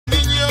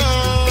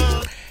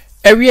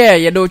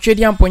Ewie ye do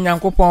twedi ampon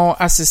Nyankopon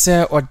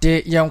asese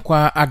ode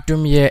yenkwa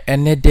adom ye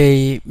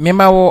enede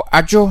mema wo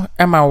adwo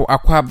ema wo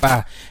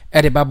akwaba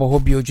ede babo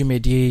hobi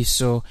odwumedie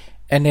so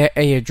ene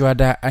eye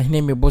dwada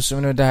ahene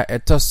mebosom no da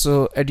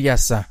etoso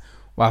aduasa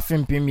wa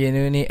fimpim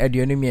ye ni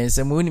aduonu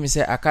miensa mu nim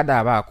se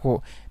akada ba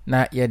akọ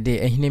na ye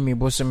de ahene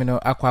mebosom no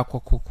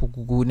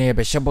akwakokugu na ye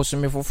be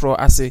hyebosom foforo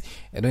ase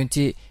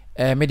edonti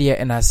media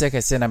ena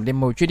sekese na mde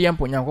ma twedi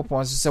ampon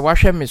Nyankopon so se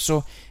wahwe me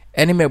so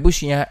ene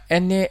mabushia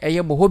ene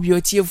eye bohobi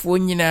otiefo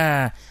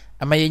nyina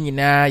amaye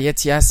nyina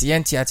yete ase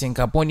yente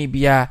atenka boni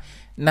bia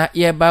na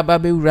ye baba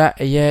bewura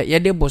eye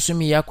yede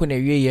bosumi yakọ na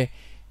wieye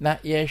na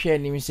ye hwe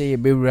anim se ye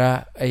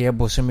bewura eye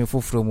bosumi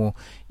foforo mu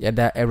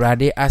yada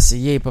erade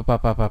ase ye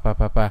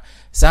papa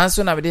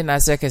sanso na bede na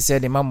sekese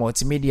de ma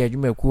multimedia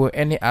adwumakuo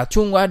ene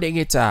atunwa de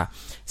gita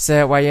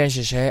se waye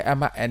nhyehyɛ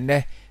ama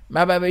ene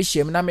maba be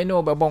hiem na me ne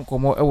wo bebɔ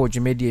nkomo ewo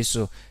dwumedie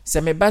so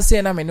se me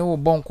base na me ne wo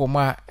bɔ nkomo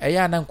a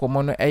eya na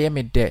nkomo no eye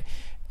me de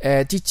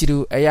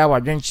titiriu eya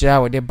wadwenkyira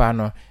wo de ba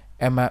no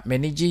ema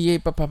menigi ye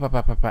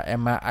papa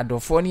ema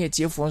adofo ne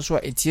etiefo nso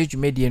a etie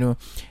dwumedie no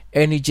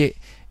enije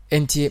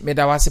enti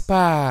medawase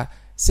pa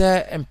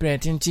se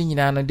emprentinti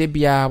nyina no de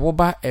bia wo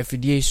ba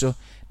afidie so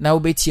na wo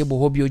betie bo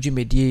hobi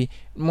odwumedie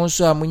mo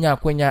nso a munya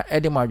akwanya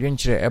ede mo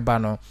adwenkyire eba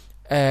no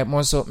mo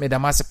nso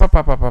medamase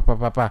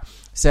papa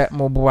se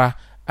moboa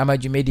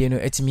amajumedie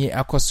no etimi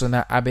akoso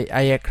na abe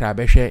aye kra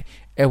behwe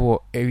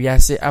ewo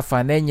ewiase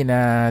afa na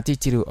nyina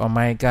titiri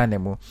oman Ghana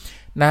mu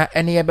na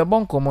ene ye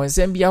bebon komo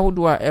nsem bia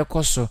hodo a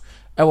ekoso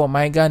ewo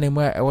man Ghana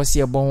mu a ewo se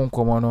ebon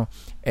komo no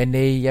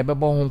ene ye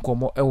bebon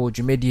komo ewo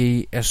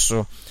dwumedie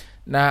eso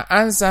na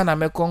ansa na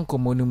mekon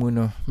komo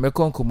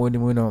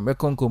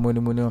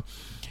no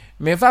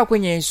mefa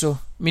kwenye so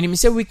minim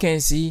se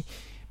weekends yi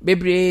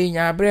bebre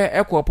nyabre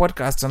ekwo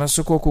podcast no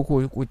so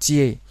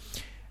kokokutie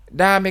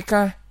da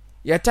meka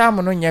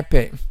yatam no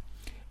nyepe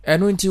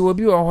enu nti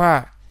obi wo ho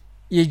a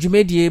ye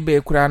dwumedie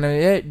be kura no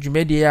ye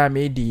dwumedie a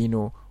medi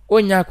no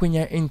onya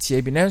kwanya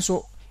ntie bi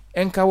nanso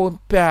enka wo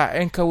pe a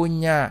enka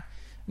wonya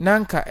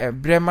nanka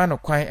ebrema no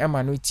kwan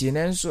ema no tie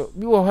nanso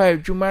bi wo ho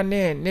adwuma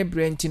ne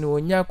brenti no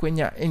onya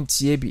kwanya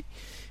ntie bi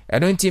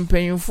enu nti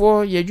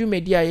mpanyimfo ye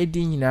dwumedie a ye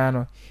di nyina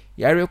no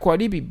ya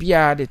record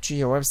bibia de to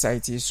your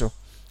website so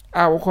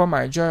a wo call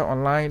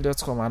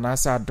myjoyonline.com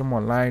anasa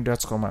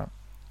adomonline.com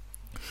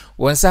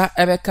wonsa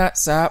ebeka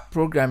sa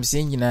programs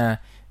nyina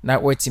na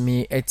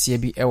watimi etie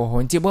bi ewo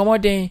ho nti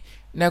bomoden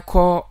na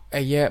ko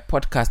eye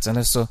podcast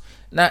no so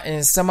na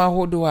nsama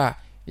hodo a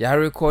ya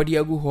record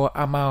agu ho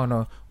ama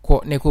no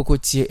ko ne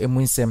kokotie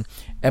emunsem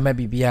ema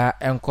bibia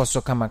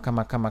enkoso kama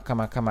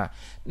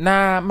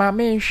na ma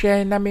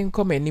menhwe na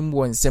menkomanim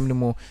wonsem no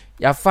mu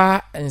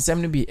yafa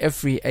nsem no bi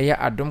afri eye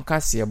adom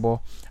kasebo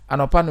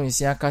anopa no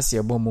nsia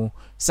kasebo mu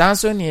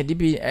sanso ne de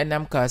bi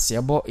enam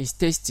kasebo is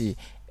tasty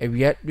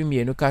ewia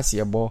dumienu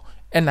kasebo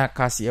ena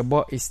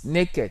kasebo is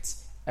naked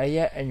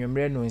eye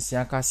enwemre no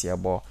nsia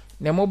kasebo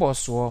ne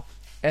moboso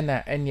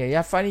ena ene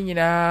yafa ni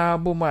nyina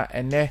boma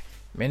ene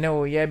mene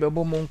o ye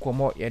bebo mu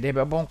nkomo ye de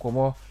bebo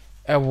nkomo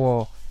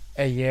ewo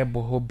eye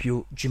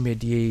bohobio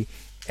dwumedie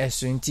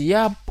eso nti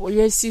ya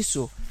yesi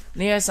so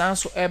ne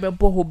yesanso ebe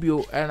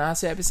bohobio ena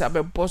ase ebisa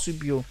bebo so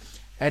bio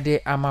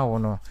ede ama wo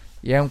no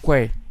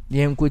yenkwe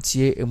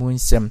yenkotie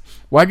emunsem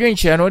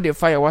wadwenche no de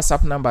fire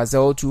WhatsApp number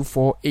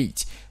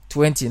 0248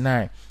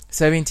 29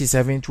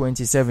 77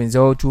 27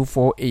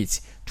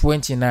 0248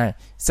 29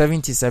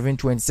 77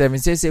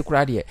 27 say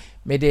kura de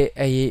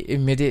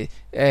mede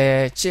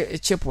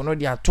chip no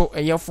de ato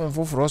eye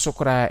fonfoforo so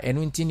kura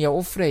enu ntini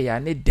ofre ya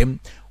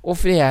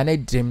ne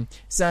dem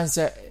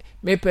sanse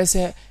me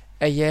pese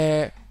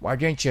eye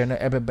wadwenche no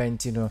ebeba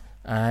ntino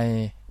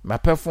ai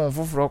mape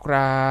fonfoforo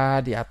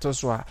kura de ato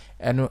so a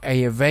enu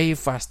eye very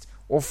fast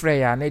ofre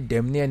ya ne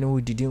dem ne enu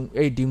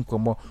edi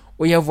nkomo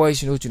oye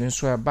voice note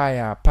nso ba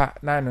ya pa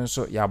na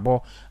nso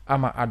yabo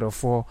ama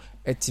adofo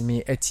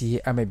etimi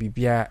eti ama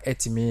bibia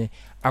etimi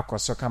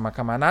akoso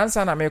kama na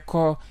ansa na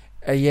mekọ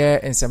eye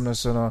ensem no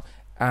so no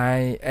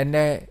ai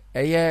ene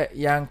eye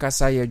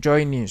yankasa ye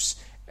Joy News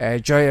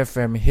Joy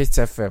FM Hit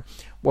FM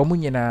wo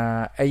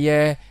munyina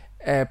eye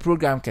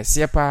program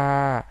kese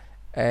pa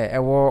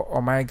ewo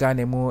oman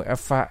Ghana mu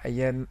efa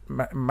eye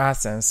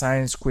Maths and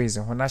Science quiz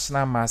ho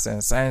National Maths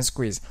and Science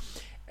quiz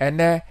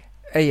ene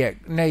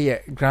eye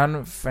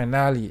grand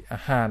finale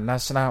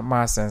National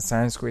Maths and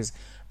Science quiz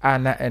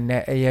na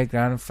eye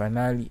grand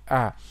finale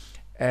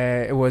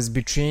it was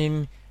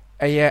between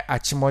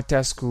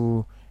Achimota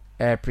School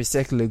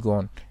Presec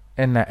Legon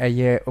and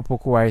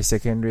Opokuwari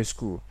Secondary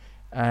School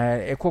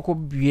ekoko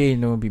bie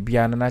no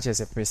bibia na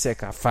chese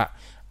Presec afa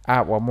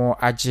wamo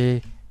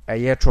age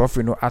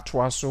trophy no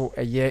atwaso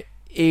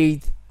 8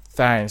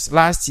 times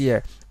last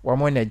year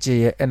wamo na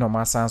je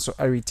enomasanso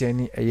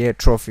returning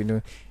trophy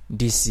no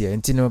this year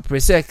ntino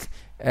Presec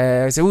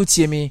se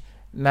wutie mi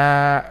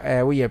na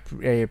we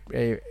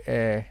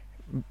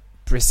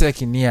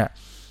Presec nia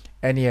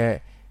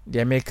ene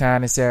the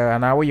American say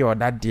na we your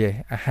dad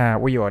there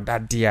we your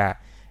dad there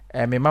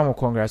me mama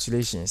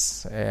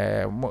congratulations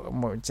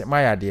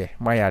my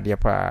idea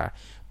pa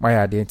my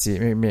identity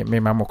me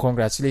mama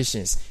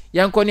congratulations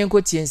yanko ne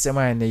nko tie nsɛm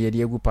a na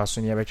yɛde egu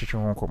paso ne yɛbɛtwetwe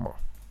ho nkɔmɔ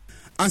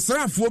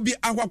asrafoɔ bi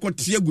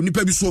akwakotie gu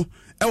nipa bi so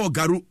ɛwɔ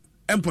garu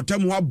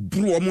empotam ho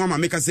abro omo ama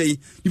meka sei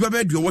nipa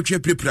be duo wotwe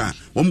prepra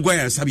wom gwa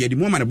ya sabe yedi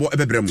mo ma ne bo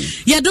ebebrɛ mu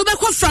ye do be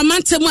ko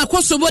framantem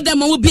akosobo da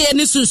mo bi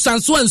eni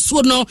sunsanso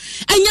ansuo no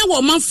anya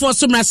wo manfo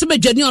so mrase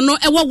badwani ono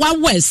ɛwɔ wa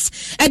west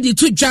edi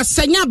to dwa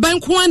sanya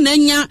banko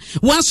ananya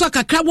wanso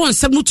kakra won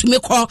nsɛm no tumi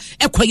kɔ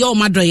ɛkɔyɛ o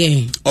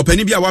madoye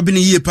opani bi a wabene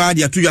yie pa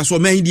de ato dwa so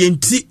man die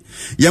nti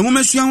ye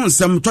nwomesua ho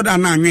nsɛm toda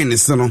na anwen ne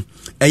se no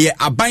ɛyɛ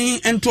aban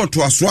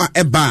entotoaso a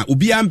ɛba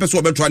obi a mpɛ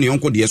so obɛtoa ne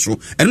yonko de so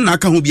ɛno na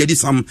aka ho bi adi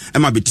sam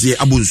ɛma betie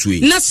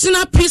abonsui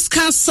National Peace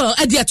Council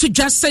adi ato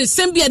dwa sɛ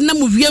sɛmbia na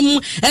mu wiem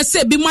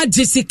ɛsɛ bi ma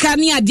Jessica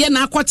ne ade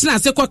na akɔtena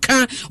ase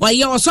kɔka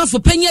ɔyɛ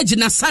ɔsɔfo panyi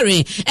agina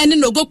sare ɛne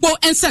no gokpo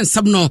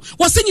ɛnsɛnsɛm no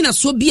wɔsɛ nyina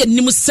so bi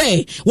anim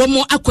sɛ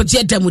wɔn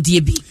akɔgye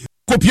damudie bi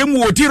kopiemu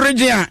woti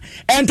region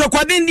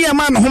entokwade ndi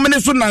ma no homene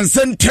so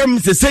nansentem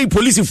sesei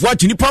police fo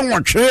atini pa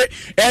nwotwe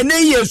ene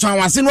yesu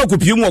anwase no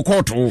kopiemu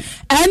okoto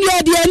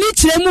ene de ani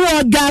kiremu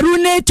o garu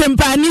ne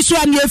tempani so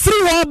an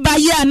efiri ho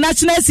baye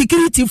national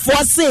security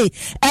force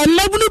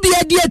enabunu bi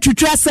ade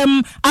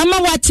atwitwasem ama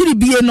wakiri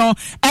bie no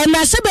ena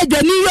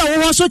hyebadwani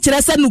yo wo so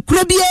kire se no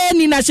kura bie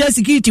ni national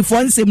security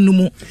force nsem no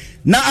mu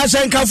na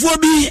ahyɛnkafoɔ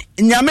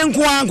bi nyame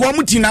nko anko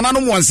mu tinana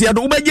no monse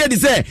do wobɛgye di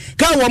sɛ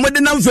ka wo mode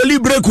nam feli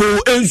breko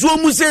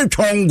ensuo mu se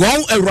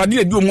twɔngɔn awurade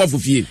na di omu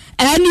afofie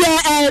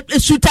ɛne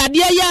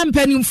sutadeɛ yɛ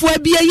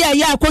mpanimfoɔ bi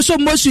yɛ akoso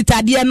mo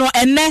sutadeɛ no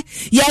ɛnɛ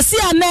yɛse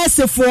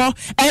anesefoɔ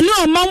ɛne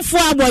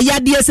ɔmanfoɔ abɔ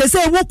yadeɛ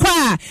sɛ wokɔ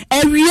a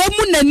awie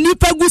mu na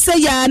nipa gu sɛ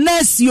yɛ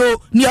anesio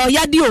ne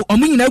ɔyade o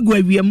ɔmo nyina gu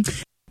awiem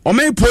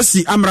ɔmɛ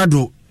posi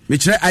amrado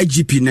mekyerɛ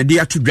IGP na de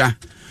atodwa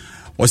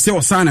ɔsɛ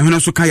ɔsan ne hono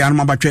so ka yar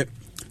mabatwɛ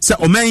sɛ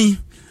ɔman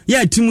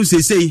yɛ atimu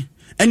sesei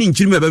ɛne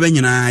nkyirima bɛbɛ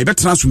nyinaa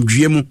ɛbɛtena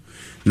somdwie mu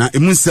na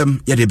emu nsɛm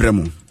yɛde brɛ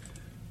mu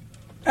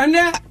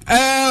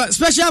ɛnɛ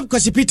special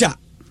Kwasi Peter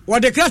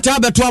wɔde krata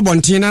bɛto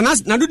abɔnten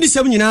na do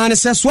disɛm nyinaa ne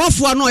sɛ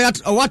soafoɔ no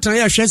ɔwatena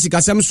yɛ hwɛ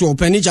sikasɛm so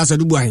ɔpani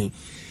kyasadubu ahe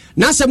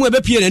na asɛm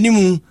ɛbɛpie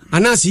n'animu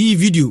anaasɛ yi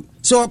video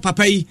sɛ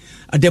papa yi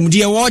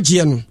adamudeɛ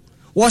wɔgyeɛ no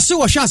wɔse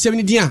wɔhwɛ asɛm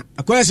no din a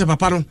akɔyɛ sɛ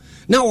papa no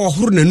na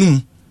wɔhoro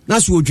n'anum na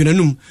so wɔdwena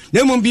num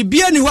na mmom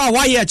bibia ni hɔ a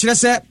wɔayɛ kyerɛ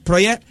sɛ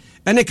prɔyɛ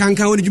ene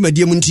kankan woni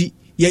dwumadie mu nti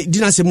ye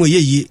dinasem o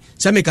yeye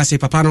se meka se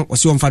papa no o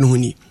se wonfa no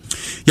honi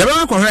ya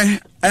ba kwahwe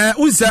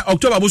unse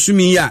October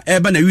bosumi ya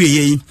eba na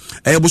wieye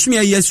yi bosumi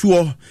ya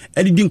yesuo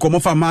edidi nkomo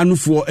fa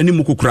manufo ene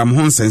mu kokuram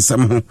ho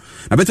nsensem ho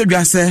na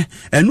betodwa se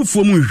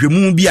enufuo mu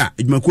hwemu bi a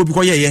edwumakuo bi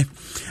koyeye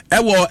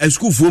ewo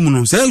eskufuo mu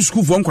no se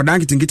eskufuo nkodan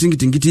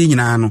kitinkitingiti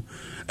nyina no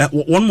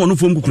won mo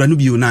nufuo mu kokura no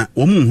bio na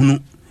wo mu hunu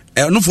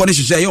nufuo ne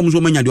hyehyɛ ye omzo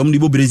manya de omde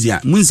bo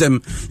brezia munsem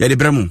ya de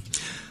bremu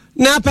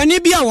na pani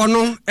bia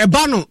wono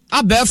eba no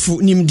abefu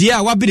nimdie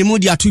a wabere mu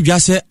di atodwa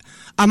se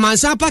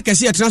amansa pa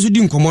kese yetena so di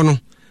nkomo no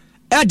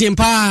edin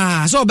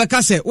pa so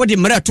obeka se wo de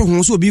mre to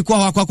ho so obi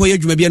kwa akwa yɛ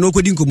dwuma bia no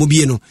okodi nkomo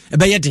bie no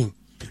ebe yedin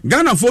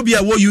Ghana fo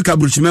bia wo yuka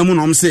bruchima mu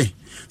no mse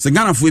se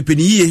Ghana fo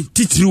epeniye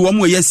titiri wo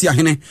mo yesi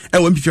ahene e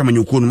wo mpipia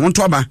manyoko no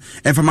monto aba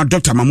enfama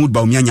Dr. Mahmoud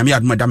Baumia nyame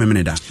aduma da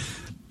memene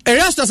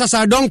Erastus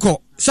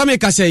Asadonko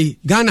sameka sei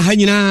Ghana ha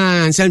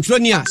nyina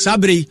Centronia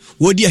sabre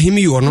wodi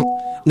ahimi yo no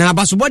na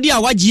abasobodi a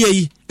wagye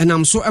yi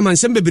enam so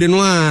emansem bebre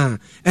no a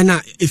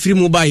ena efiri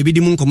mu ba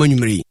ebidi mu nkoma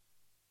nwumere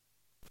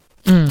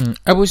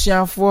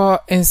abusiafo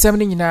ensem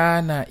ni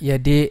nyina na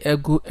yede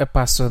egu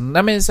epaso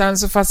na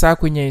mensanso fasa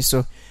akonya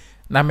iso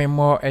na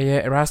memmo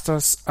eye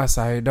Erastus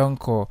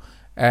Asadonko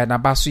na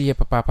baso ye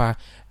papa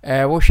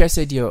wo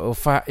hwese de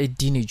ofa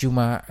edi ni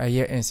juma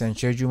eye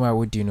ensanche juma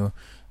wodi no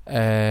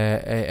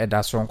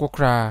da sonko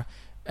kra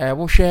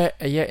wo hwe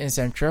eye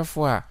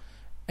ensantrefo a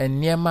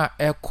eniema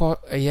ekọ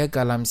eye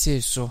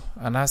galamsey so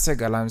anase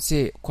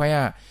galamsey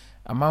kwaya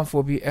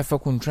amanfo bi efa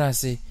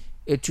kuntrase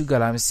etu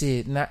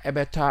galamsey na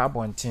ebeta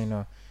abonten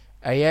no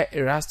eye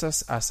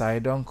Erastus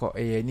Asadonko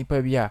eye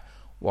nipa bi a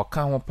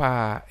woka ho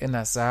pa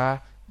ena saa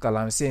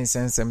galamsey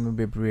nsensem no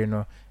bebre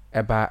no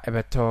eba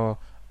ebeto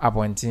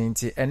abonten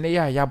ti ene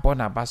ya yabo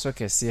na baso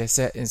kese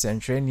se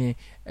nsentreni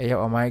eye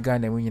omaiga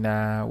na mu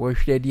nyina wo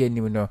hwede di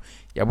anim no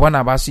yabo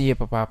na baso ye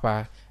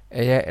papa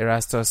eye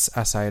Erastus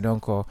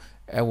Asadonko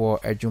ewo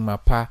adwuma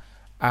pa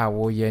a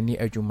wo ye ni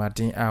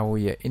adwumaden a wo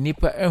ye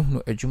nipa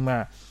ehunu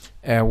adwuma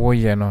wo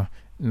ye no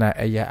na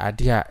eye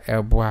ade a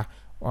eboa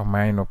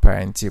oman no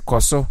pa nti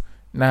koso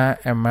na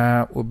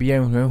ema obi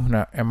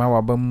ehunu ema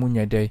waba mu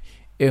nyade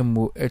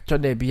emu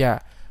etoda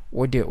bia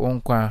wo de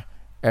onkwa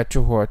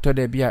eto ho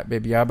etoda bia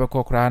bebia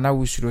abekokra na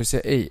wusuro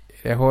se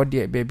ho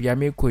de bebia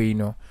mekoyi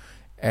no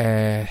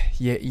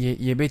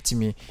ye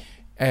betimi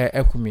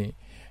ekumi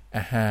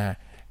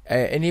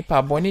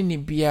enipa boni ni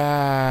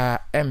bia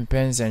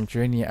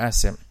empensentreni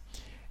asem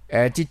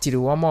titiri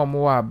woma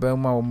wa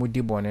abama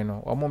omudi boni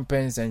no omo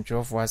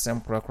mpensentro asem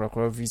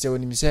prokro vise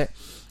onim se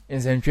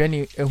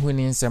ensentreni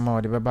ehuni nsema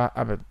ode beba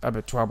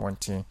abeto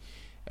abonten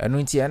enu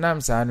nti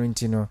anam sa anu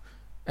nti no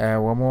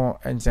womo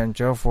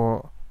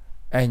ensentro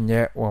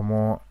enye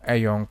womo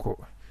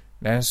eyonko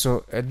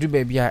nanso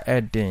edube bia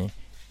eden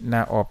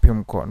na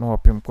opimko no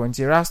opimko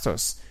nti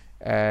Rastos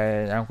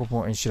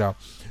yankopon nhyira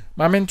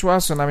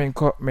mamentwa so na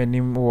menko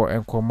manim wo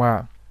enkomo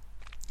a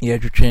ye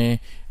twetwen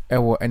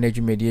ewo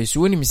energy media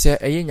so wonim se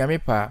eye nyame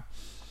pa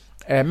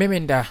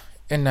memenda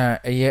na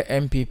eye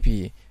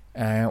MPP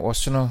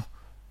wosono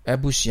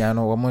abusia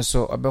no wo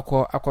monso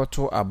obekọ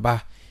akoto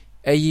aba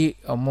eyi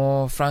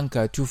omo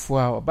Franka Tufo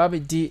a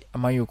obabedi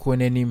amayoko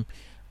nanim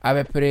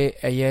abepre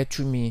eye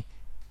tumi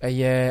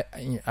eye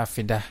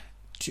afida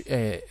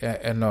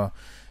no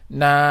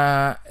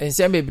na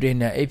ensem bebre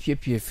na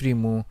epiepie free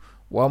mu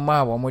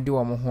woma womode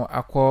wo ho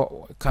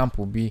akọ camp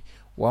bi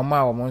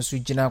woma wo monso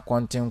gina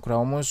content kura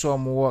wo monso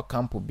wo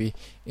camp bi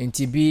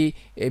enti bi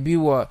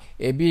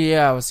ebi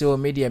ya se o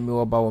media mi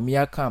wo ba wo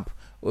mia camp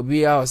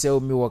obi ya se o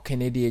mi wo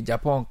Kennedy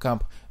Japan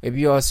camp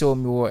ebi ya se o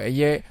mi wo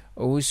eye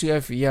owusu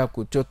afia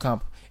kuto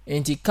camp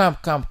enti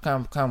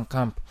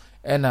camp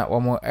ena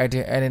womo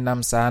ede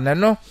nam sa na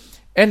no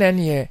ena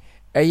ne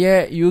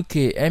eye UK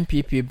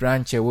MPP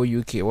branch wo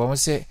UK womo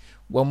se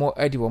womo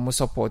edi womo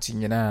support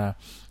nyina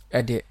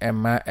ede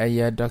ema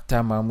eye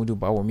Dr. Mahmudu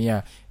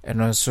Bawumia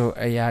eno nso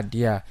eye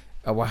adia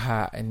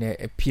ewaha ene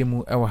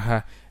epiemu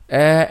ewaha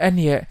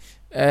ene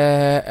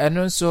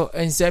eno nso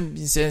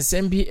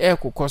ensem bi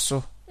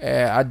ekokoso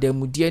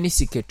adamudie ni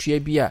sikatria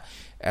bi a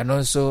eno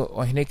nso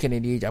ohene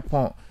Kennedy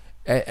Japan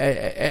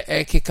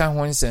kika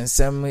ho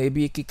nsensem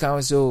ebi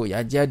kika so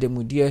yaje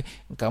adamudie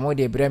nkamo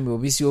de breme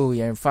obi si o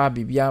yenfa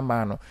bibia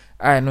ma no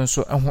eno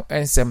nso ho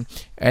ensem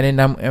ene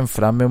nam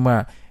emframem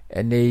a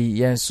ene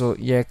yenso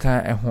ye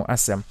ka eho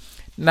asem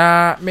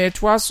na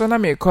metwa so na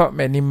mekọ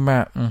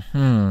manima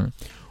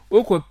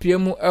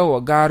okopiemu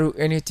ewo garu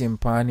anything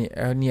pani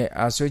ne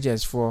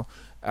soldiers for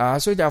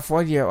soldier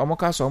for here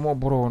omoka so mo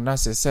bro na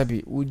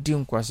sesabi udi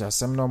nkwasha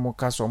sem na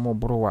omoka so mo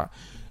bro wa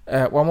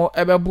womo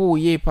ebebu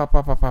ye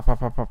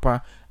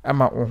papa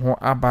ama oho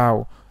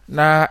abao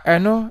na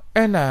eno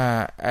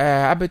ena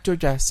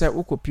abetoja se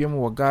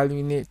okopiemu wo garu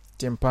ne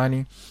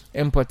timpani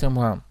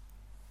importamu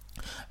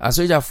ha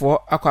soldier for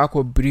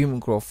akọ brim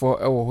nkrofo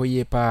ewo ho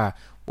ye pa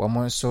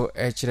womonso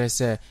kire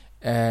se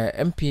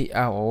MP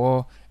a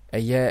owo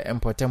eye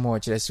importamu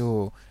kire se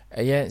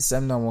eye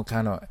sem na mo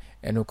kano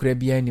enokura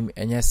bia nim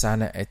enye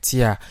sana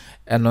etia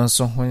eno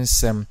nso ho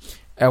nsem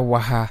ewa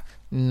ha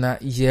na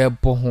ye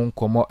bo ho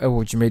nkomo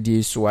ewo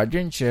dwumadi so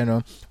adwenkyere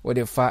no wo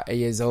de fa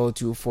eye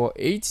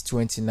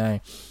 024829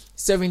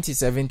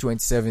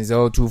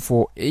 7727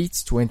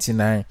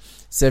 024829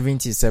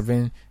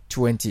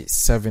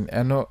 7727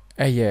 eno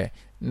eye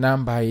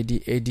number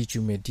edi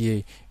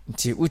dwumadi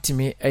nti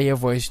utimi eye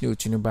voice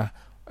note nuba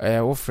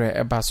wo frɛ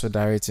eba so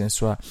direct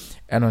nso a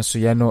eno so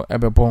ye no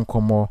ebebo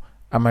nkomo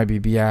ama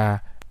bibia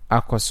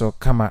akoso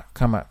kama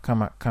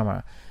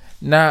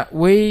na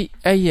we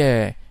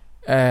eye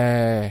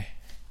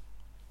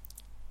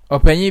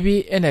opanyi bi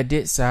ena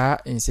de saa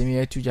nsemi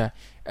atuja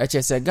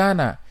echese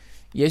Ghana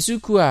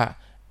yesuku a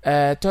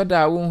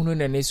toda wo hunu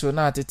na ne so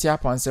na atete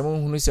apansem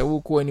hunu se wo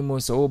ko animo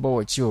so wo ba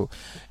wachi o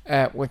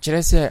wo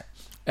kire se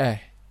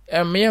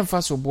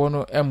emyemfa so bo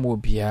no emo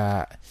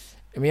bia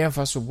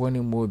emyemfa so bo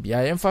no mo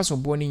bia emfa so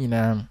bo no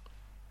nyina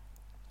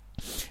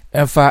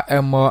emfa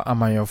emo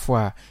amanyofo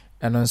a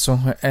eno nso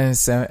ho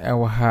ensem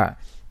ewo ha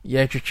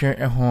ye twetwe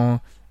eho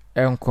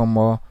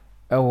enkomo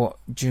ewo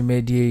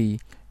dwumedie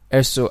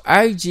eso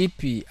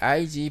IGP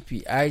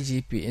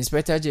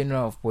Inspector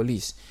General of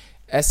Police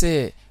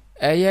ese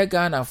eye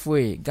Ghana for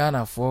eye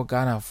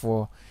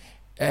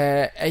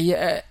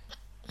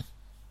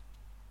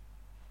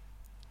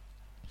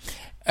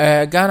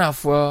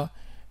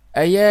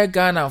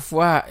Ghana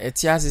for a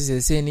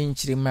etiase se ni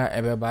nchirima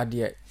ebeba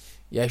de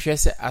ye hwe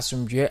se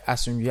asomdwe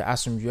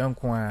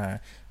nko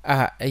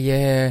a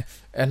eye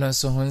eno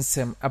so ho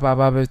nsem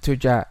ababa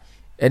betodwa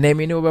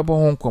enemi ne obebo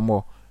ho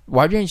nkomo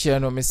wadwenkyere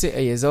no me se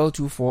eye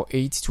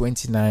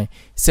 024829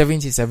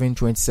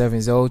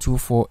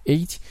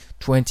 7727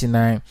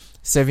 024829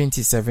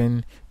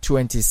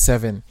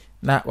 7727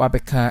 na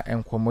wabeka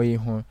enkomo yi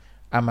ho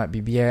ama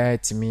bibia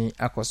timi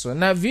akoso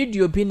na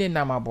video bi ne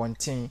na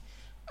mabonten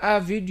a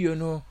video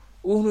no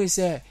uhunu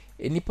se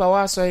enipa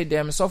wa so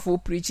dem sofo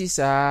preach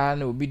sa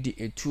na obi di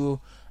etuo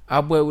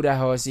abo awura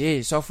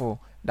house sofo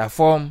da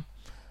form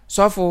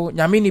sofo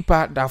nyame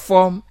nipa da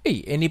form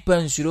enipa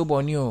nsuro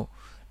boni o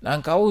na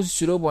nka wo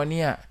nsuro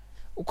boni a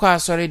ukọ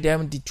asori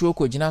dem di tuo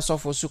ko gina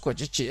sofo su ko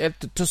chichi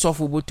to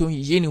sofo boton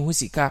ye ni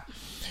husika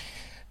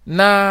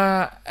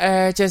na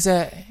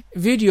chese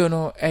video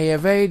no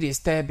very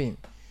disturbing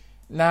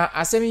na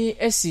asemi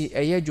esi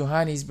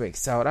Johannesburg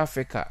South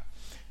Africa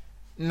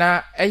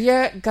na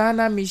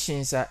Ghana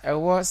missions a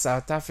ewo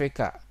South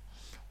Africa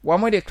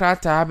wamo de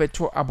krata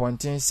abeto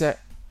abonten se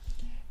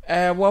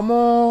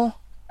wamo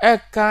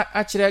eka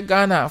akire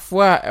Ghana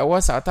fo a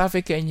ewo South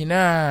Africa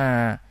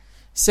nyina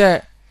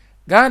se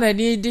Ghana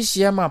di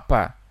hia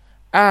mapa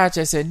a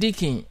chese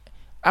dikin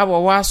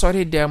abo wa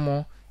sorry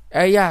demo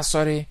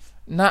sorry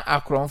na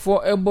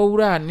akronfo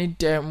ebowura ni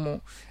demo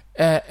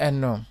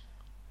eno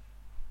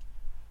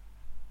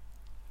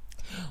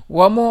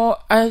wamo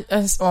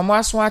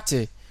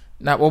aswate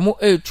na womo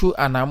etu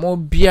anamo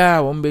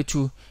bia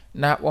wombetu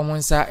na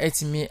wɔmonsa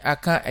etimi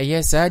aka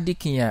ɛyɛ saa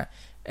dikin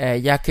a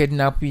ya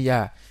kidnap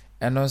ya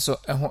ɛno nso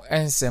ɛho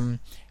ensem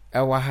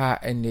ɛwɔ ha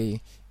ɛne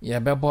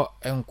yɛbɛbɔ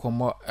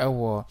nkomo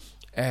ɛwɔ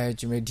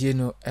dwumadie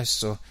no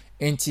ɛso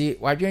enti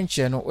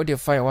wadwenkyɛ no wode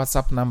fa your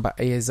WhatsApp number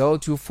ɛyɛ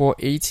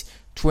 0248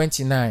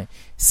 29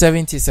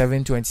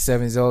 77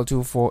 27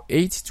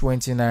 0248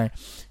 29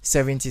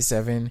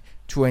 77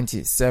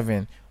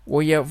 27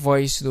 woyɛ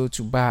voice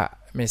note ba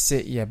me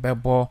se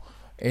yɛbɛbɔ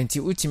enti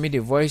utimi de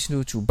voice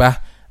note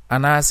ba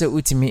anaasɛ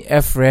utimi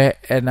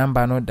ɛfrɛ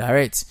number no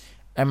direct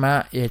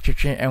ɛma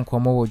yɛtwetwe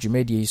nkomo wɔ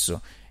dwumadie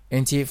so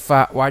enti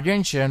fa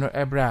wadwenkyerɛ no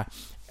ɛbra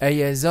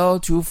ɛyɛ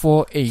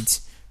 0248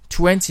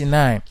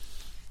 29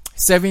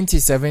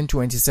 77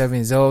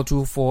 27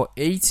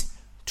 0248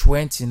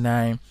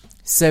 29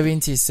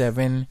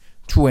 77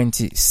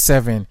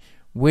 27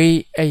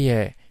 we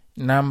ɛyɛ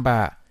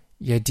number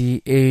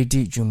yɛdi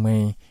edi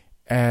dwumai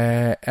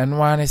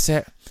ɛnoane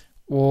sɛ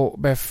wo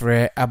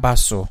bɛfrɛ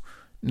abaso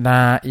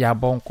na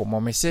yɛabɔ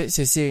nkɔmmɔ me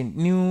sɛ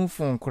new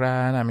phone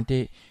koraa na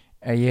mede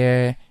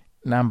ɛyɛ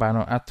number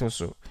no ato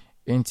so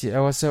enti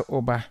ɛwɔ sɛ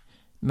oba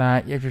na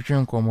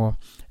yɛtwetwe nkɔmmɔ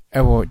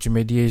ɛwɔ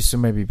dwumadie so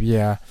ma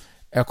bibia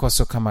ɛkɔ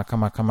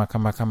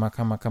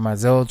kama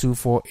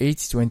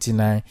 0248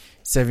 29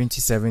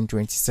 77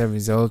 27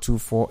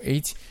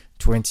 0248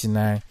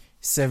 29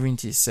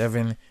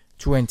 77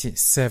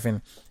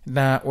 27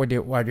 na wode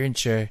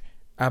wadwenkyerɛ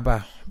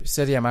aba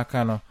sɛdeɛ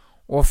maka no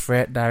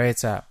wofrɛ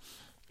director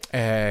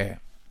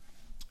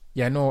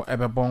yɛno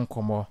ɛbɛbɔ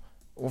nkɔmmɔ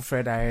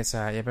wofrɛ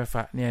director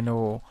yɛbɛfa ne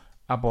yɛno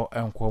abɔ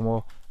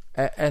nkɔmmɔ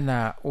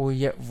ɛna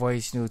woyɛ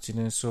voice note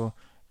no nso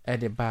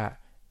ɛde ba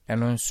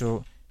ɛno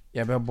nso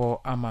yɛbɛbɔ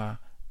ama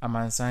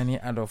amansane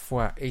adɔfo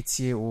a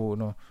etie wo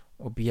no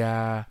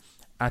obia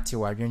ate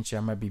wadwenkyerɛ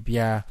ama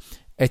bibia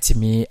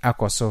etimi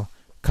akɔso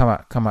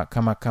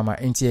kama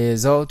enti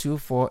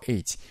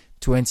 0248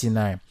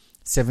 29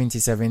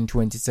 77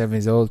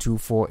 27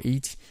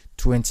 0248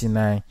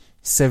 29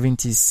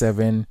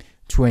 77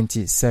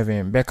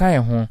 27 bɛka yɛ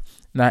ho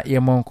na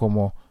yɛmɔ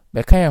nkɔmmɔ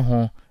bɛka yɛ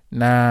ho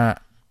na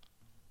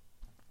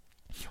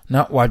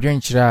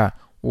wadwenkyerɛ a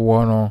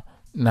wowɔ no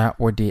na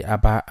wode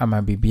aba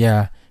ama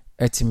bibia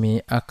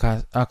etimi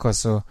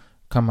akɔso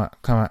kama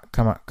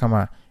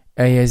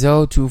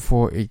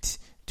 0248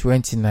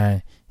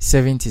 29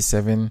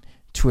 77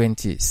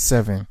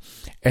 27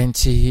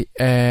 enti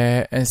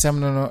ensam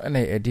no na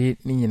ede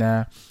ni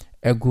nyina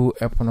egu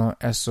epono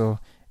eso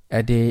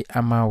ede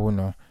ama wo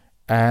no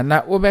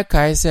na wo be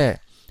kai se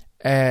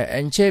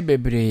enche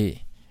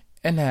bebre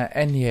na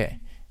ene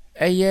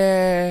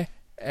eye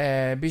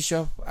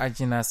Bishop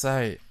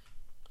Agyinasare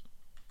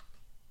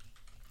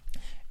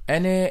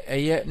ene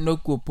eye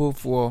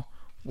nokopofo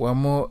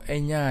wamo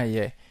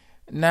enyaye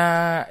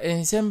na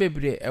ensem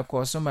bebre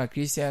ekoso ma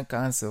Christian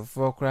Council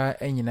for kra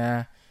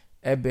enyina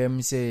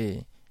ebem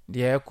se de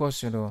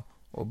ekoso no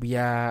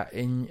obia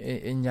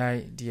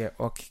enyai de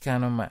okika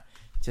no ma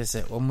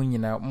chese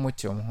omunyina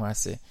motom ho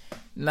ase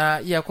na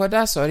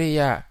yekoda sori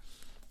ya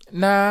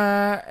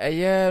na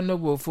eye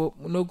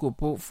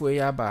nogopofo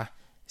ya ba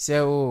se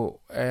o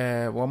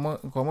womo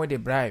nkomo de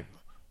bribe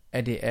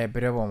de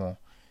ebre womo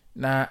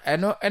na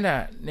eno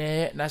na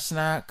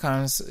National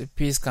Council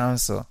Peace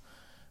Council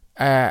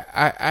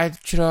I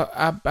tro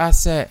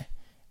abase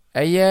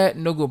eye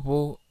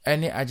nogopo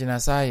eni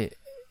Agyinasare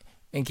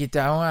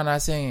nkita ho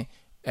anase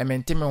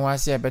ementime ho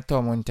ase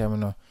ebeto mo ntem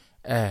no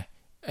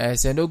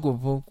se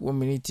nogopo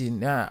community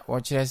na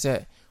wo kire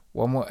se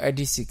wo mo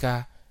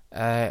adisika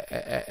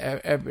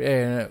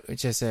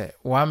chese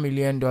 $1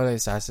 million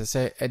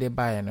asese ede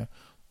buy no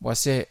bo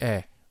se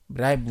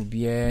bribe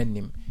bia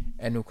nim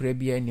enokure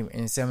bia nim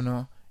ensem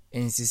no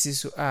ensisi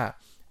so a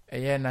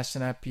eye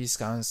National Peace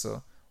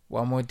Council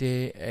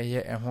wamode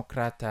eye eho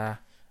krata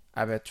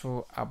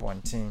abeto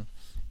abonten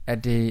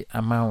ede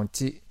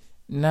amount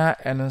na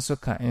eno nso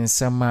ka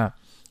ensem a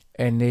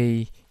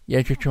ene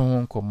yetwetwe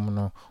ho nkom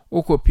no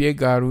okopie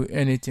garu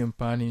anything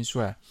pan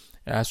nso a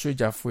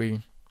asojafo yi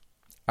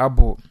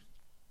abo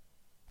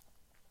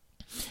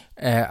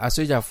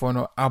asojafo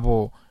no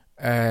abo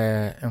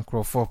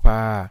nkrofo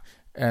pa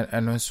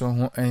eno nso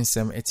ho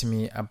ensem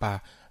etimi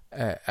aba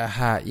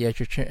ha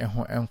yetwetwe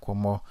eho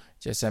enkomo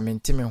chesame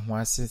ntime ho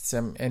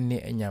asesem ene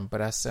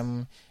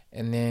enyambrasem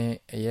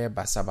ene eye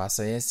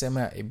basabasa yesem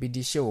a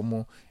ebidi hye wo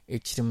mu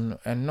ekirim no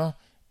eno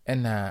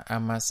ena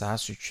amasa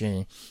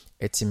asotwe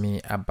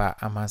etimi aba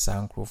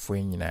amasa nkrofo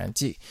nyina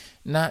nti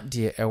na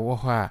de ewo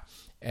ho a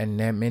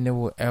ene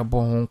menewo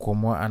ebo ho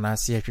nkomo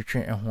anase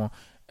yetwetwe eho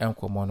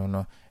enkomo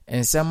no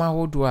ensema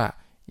hodo a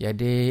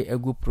yade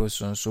egu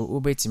prosonso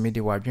obetimi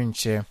de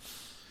wadwenche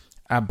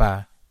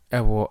aba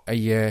ewo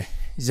eye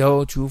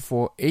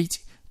 0248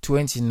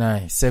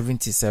 29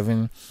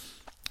 77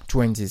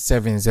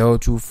 27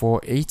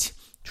 0248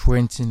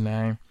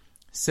 29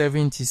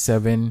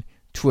 77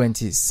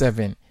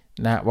 27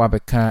 na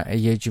wabeka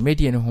eye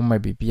dwumedie no homa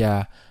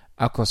bibia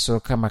akoso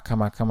kama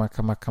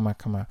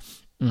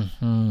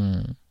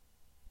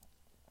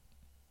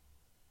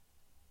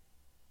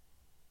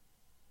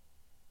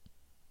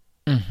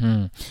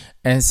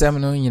ensem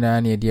no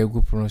nyina na de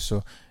agu pro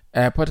so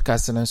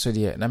podcast no so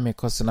de na me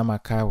koso na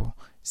makawo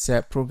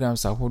se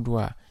programs ahodo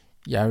a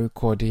ya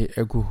record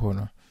agu ho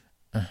no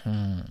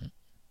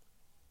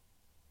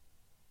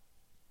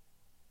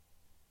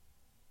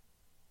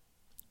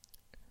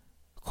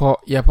call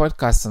your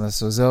podcast no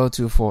so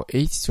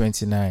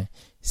 024829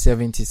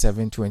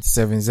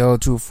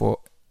 7727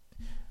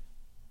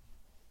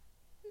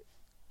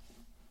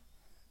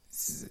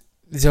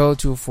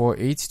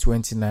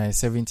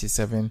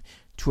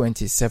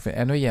 0248297727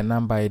 eno your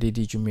number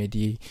edidi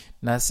jumedi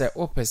na se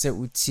opese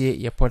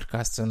utie your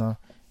podcast no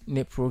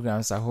ne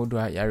programs ahodo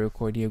a ya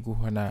record egu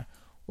ho na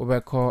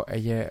obekọ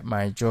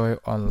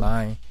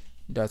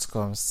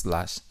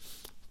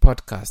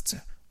myjoyonline.com/podcast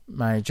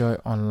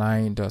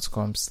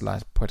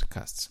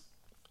myjoyonline.com/podcast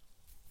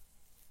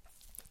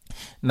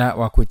na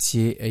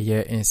wakotie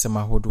ensem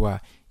ahodo a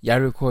ya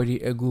record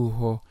egu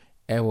ho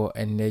ewo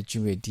enne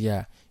jumedi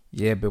a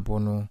ye bebo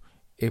no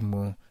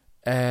emu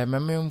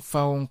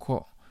mememfa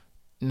wonko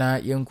na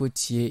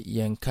yenkotie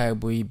yenkai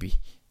boyibi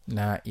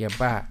na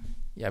yeba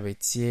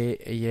yabetie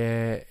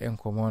ye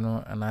enkomo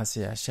no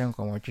anase ya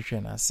hyenkomo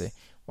twetwe na ase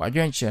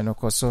wadwenche no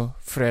koso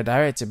Fred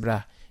direct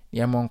bra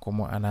ye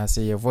monkomo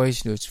anase ye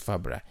voice note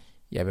fabra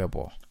ye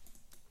bebo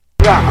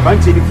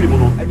abanche ni film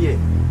no ade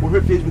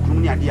wo Facebook no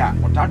ni ade a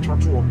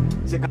otatwoto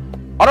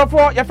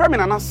Orofo ya frame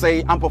na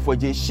say ampofo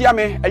je hia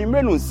me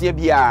anwumre no nsia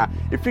bia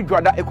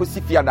efidwada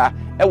ekosi fiada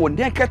e wo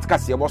denket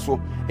kase ebo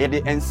e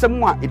de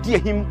ensem a edi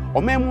ahim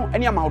omamu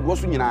ani amahodo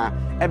so nyina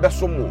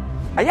ebeso mo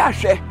aya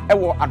hwe e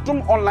wo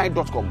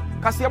adomonline.com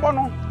kase ebo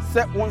no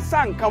se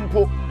wonsa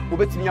nkampo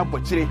obetimi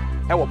abokire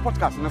e wo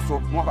podcast ne so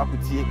mo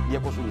akotie ye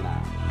koso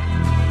nyina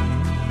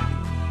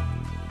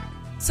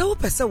so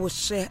pesa wo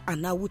share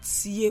ana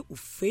wotie u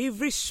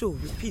favorite show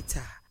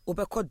repeater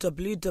obeko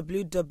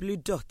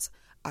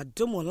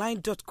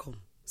www.adomonline.com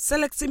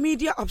select the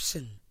media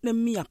option na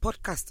mia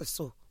podcast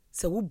so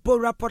wo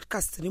bora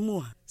podcast ni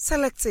mu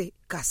select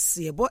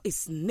Kasebo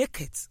is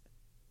naked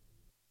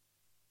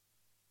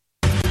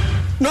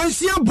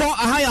Nonsia bo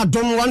ahaya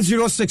dom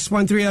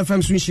 106.3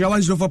 FM Swinshira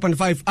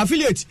 104.5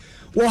 affiliate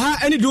wo ha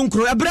any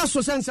dunkro ebra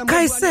so sense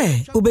kai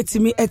say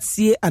obetimi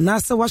etie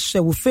anasa wa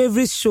share wo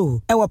favorite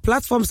show our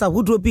platforms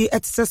would be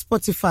at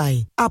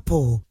Spotify,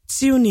 Apple,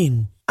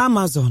 TuneIn,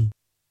 Amazon,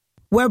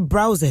 web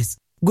browsers,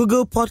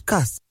 Google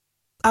Podcasts,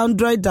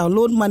 Android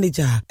download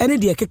manager, any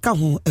de keka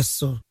ho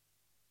eso.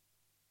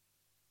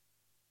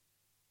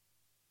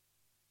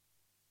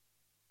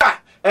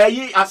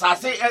 Eyi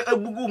asase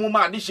egugu mu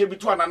ma de hye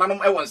bitu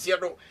anananom ewonse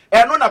do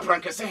no na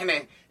prankese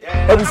hene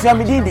ebusua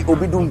medindi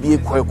obidum bie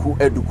kwaku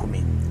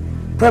edukumi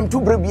prem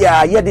tu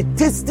brebia ye de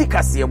tasty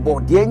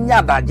kasebo de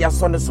nya daje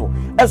so ne so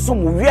eso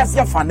mu wiase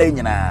afa na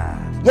nyina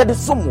ye de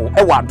somo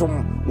e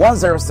wadom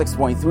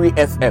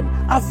 106.3 FM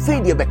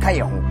afei de beka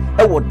ye ho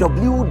e wo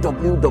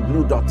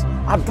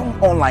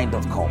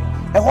www.adomonline.com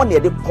e ho ne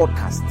de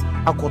podcast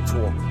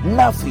akoto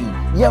na free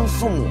yen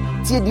somo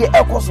tie de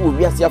ekoso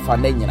wiase afa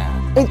na nyina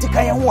enti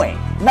kan ye ho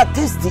na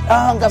tasty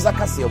angaza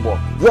kasebo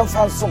yen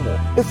fan somo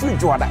e free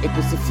joada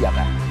ekosi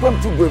fiada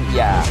prem tu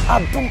brebia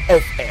Adom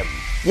FM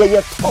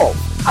ye top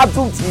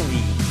Adom TV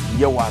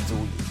ye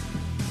wadu.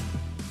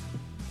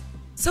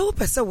 So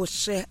pesa wo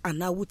share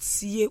ana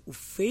wotie u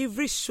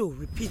favorite show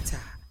repeater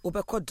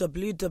obeko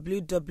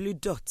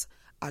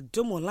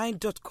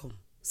www.adomonline.com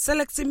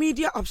select the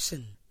media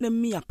option na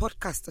mia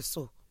podcast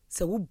so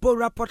wo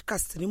bora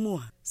podcast ni mu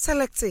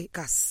select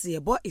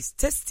Kasebo is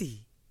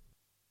tasty.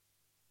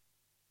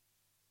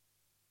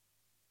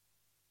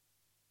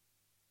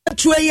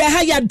 Tuya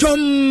haya dom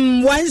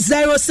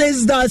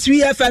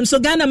 106.3 FM so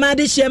Ghana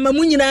made share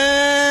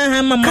mamunyina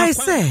mama kai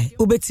say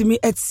obetimi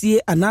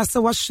etie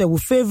anasa wa share wo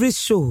favorite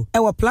show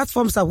our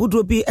platforms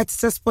would be at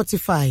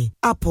Spotify,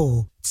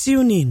 Apple,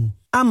 TuneIn,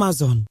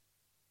 Amazon,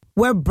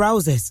 web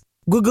browsers,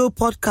 Google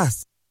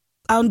Podcasts,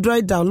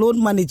 Android download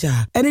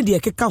manager, any de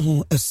keka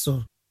ho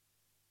eso.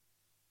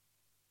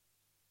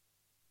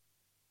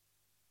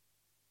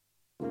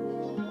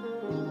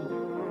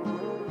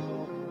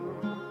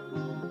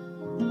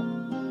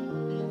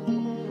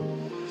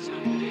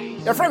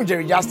 Your friend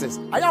Jerry Justice,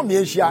 I am the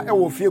Asia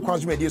Ewofie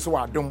Consumer Day so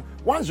Adom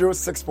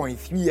 106.3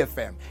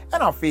 FM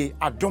and afi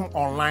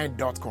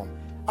adomonline.com.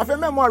 Afi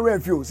memory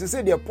review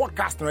say the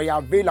podcast no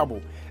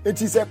available. It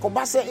is a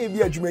kobase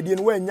ebi adwumadi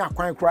no anya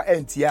kwan kra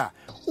entia.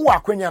 Wo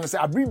akwanya no say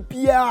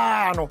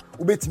abibia no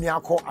ubetimi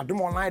akọ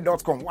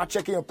adomonline.com. Wa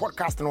check your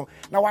podcast no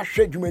na wa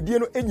hwe adwumadi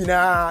no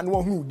enyina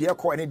no hu de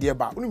ekọ ene de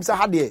ba. Unim say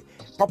ha de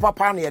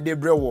papa na ye de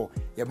brewo.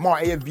 Ye more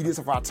videos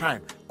of our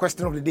time.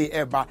 Question of the day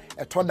eba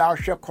a toda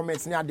share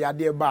comments near the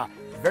idea bar.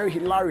 Very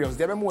hilarious.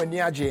 The memo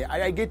near J.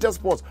 Alligator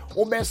Sports.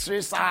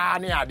 Obesre sa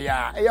near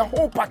there. A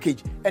whole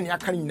package and ya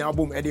can now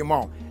boom at the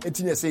mount.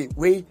 And say,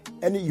 wait,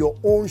 any your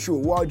own show.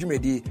 What you may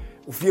do.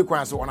 Ufie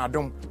Kwanso on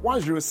Adom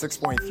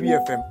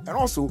 106.3 FM and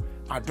also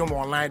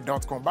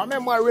adomonline.com. But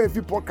remember, I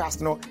review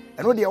podcast no.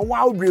 I know the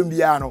wild dream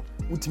piano.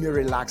 Ultimate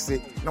relax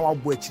it. Now I'll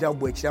butch it.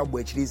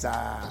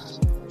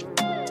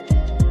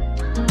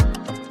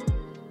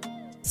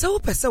 So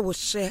pese wo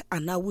share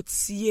and I would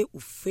see your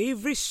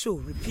favorite show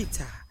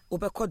repeater.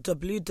 Obeko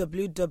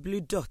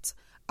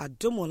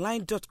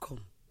www.adomonline.com.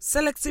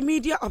 Select the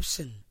media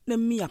option. Na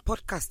me a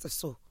podcast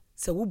so.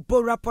 Se wo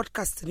bora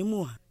podcast ni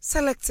mo.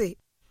 Select it.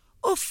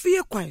 O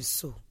fie kwan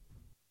so.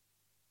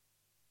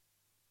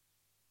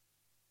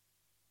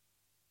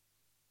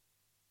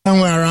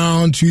 Somewhere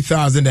around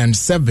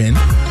 2007,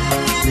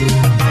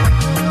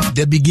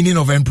 the beginning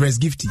of Empress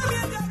Gifty.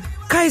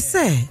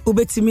 Kaise,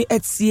 ubetimi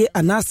etsie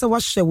anasa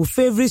washe wo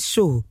favorite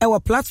show.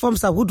 Our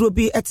platforms are would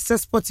be at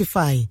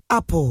Spotify,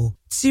 Apple,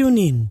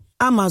 TuneIn,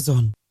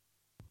 Amazon,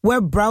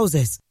 web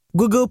browsers,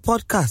 Google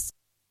Podcasts,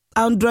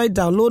 Android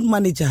download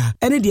manager,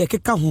 any de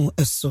keka ho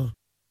eso.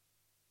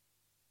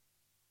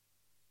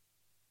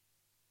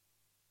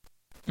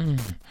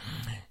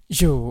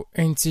 Yo,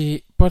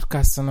 enti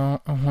podcast no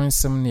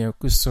honsem ne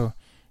akuso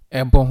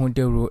ebo ho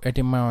dewro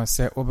edema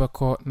se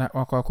obeko na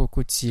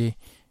wakwakokotie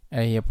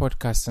ye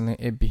podcast no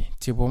ebi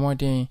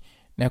tibomoden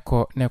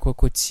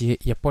nekokotie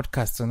ye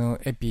podcast no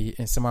ebi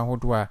ensema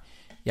hodo a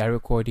ya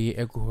recordi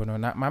egu ho no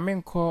na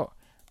mamenko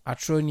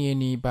atroni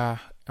ni ba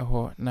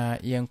ho na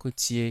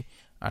yenkotie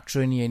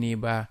atroni ni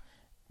ba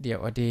de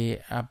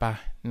ode aba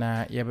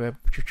na yebe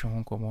twetwe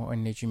ho komo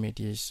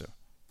onejumedi so.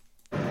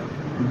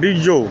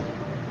 Big Joe,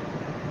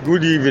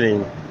 good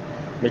evening.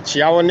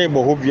 Mechiawo ne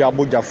bohobia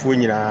abojafo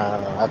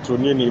nyina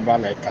atroni ni ba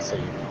na kase.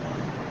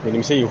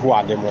 Menim se yehu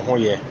ade mo ho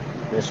ye.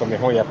 So me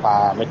ho ye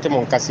pa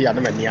metemo nkase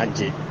ade mani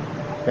age.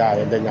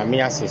 Ya de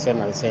nyame asese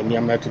na nse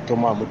niam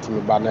atutomo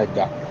amutumi ba na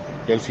da.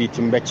 Ye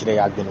fitim be kire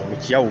ya ade no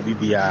mechiawo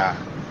bibia.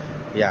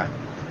 Ya.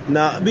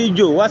 Na Big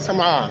Joe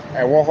wasama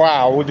ewo ho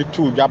a wo de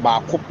tu dwa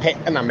ba ko pe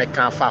na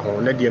meka afa ho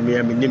na de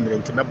me nimre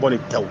nti me bone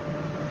taw.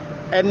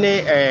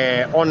 Ene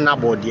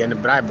honorable de ne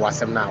bribe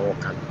wasem na wo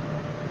kan.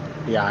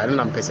 Ya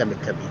na mpese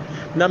meka bi.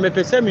 Na me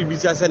pese me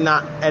bisa se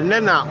na ene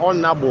na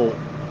honorable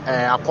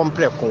a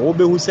complex ko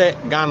obehu se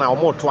Ghana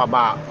omoto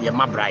aba ye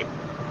ma bribe.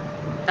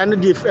 Ene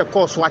de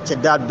course watch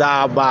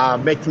dada ba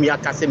make me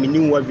akase me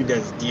new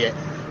evidence there.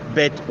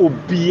 But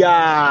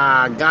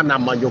obia Ghana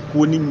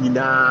majoko ni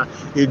nyina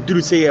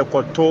eduru se ye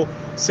koto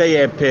se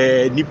ye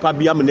pe nipa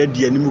bia me na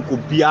de anim ko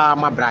bia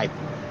ma bribe.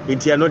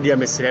 Enti eno de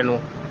mesre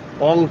no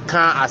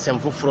onka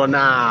asemfoforo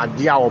na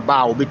dia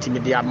oba obetimi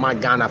dia ma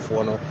Ghana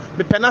fo no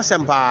me pena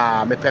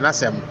sempa me pena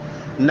sem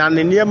na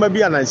ne niema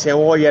bi ananse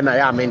wo ye na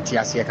ya menti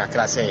ase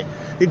kakra se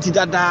enti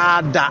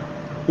dada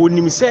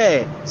onim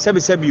se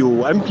sebi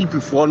o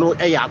MPP fo no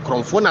e ya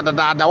akronfo na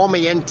dada wo me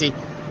yente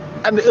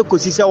and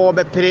ekosi se wo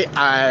be pere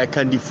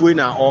kandifo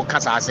na o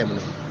kasa asem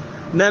no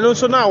na no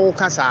so na wo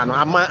kasa no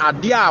ama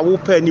ade a wo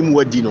pa anim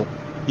wadi no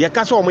ye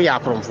kasa wo me ya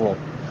akronfo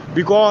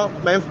because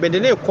me de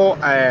ne ko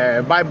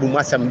Bible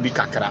masam bi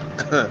kakra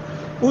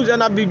uza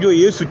na bidio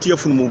Yesu tie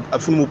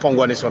afunumu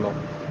pongo ne so no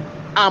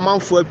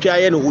amanfo atwa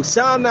ye no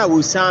usana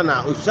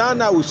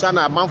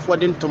amanfo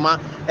de ntoma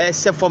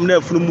se fom na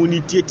afunumu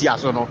ni tietia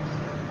so no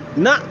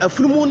na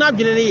afunumu na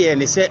dwene ne ye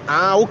ne se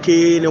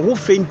okay ne ho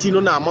fenti no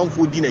na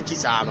amanfo di na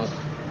kisa no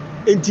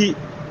enti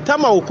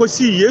tama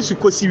okosi Yesu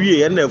kosi wie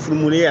ye na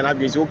afunumu ne ye na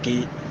dwene se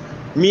okay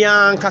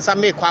mia nkasa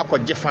me kwa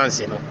akogye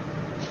fancy no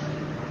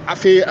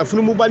afi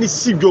afunumu ba ni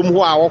sidwom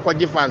ho a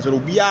wokogye fancy no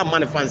bia ma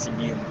ne fancy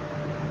biem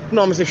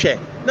no me se hwe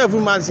na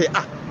afunumu man se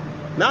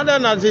na da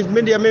na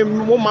me de me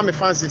mo ma me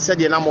fancy se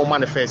de na mo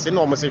manifest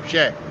no mo se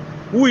hwe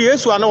wo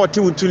Yesu ana wote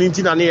wutuni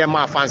nti na ne ye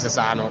ma fancy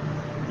sa no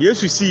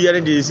Yesu si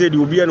yere de se de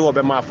obi ene wo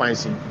be ma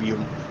fancy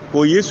biem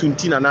ko Yesu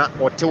nti na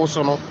wote wo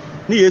so no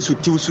ne Yesu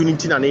ti wo so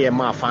nti na ne ye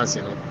ma fancy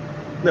no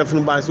na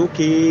afunumu ban se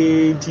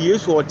okay nti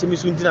Yesu wote mi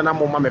so nti na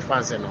mo ma me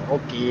fancy no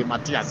okay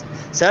Matthias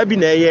sa bi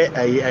na ye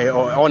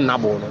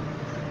honorable no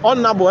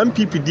honorable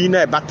MPP di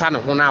na bata ne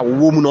ho na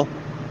wo mu no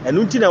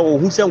enu nti na wo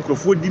hu se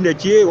nkrofo di na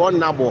chie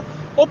honorable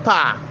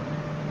opa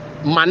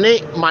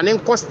mane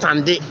nko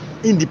stande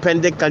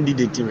independent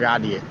candidate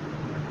radio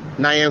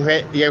na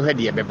yehwe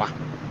de beba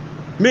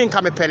me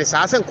nka me pere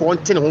sa nko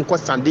onte ne ho nko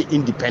stande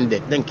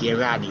independent den ke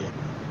radio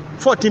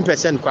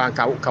 14% kwa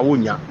ka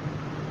wonya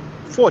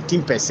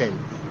 14%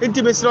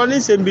 enti me sro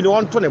ne sembi ne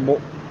wonto ne bo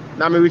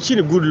na me wichi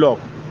ne good luck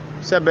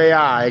se be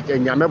ya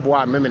nyame bo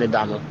a me me ne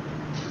da no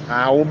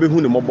wo be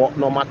hu ne mobo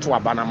no mato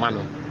aba na ma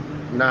no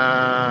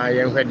na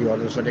yehwe de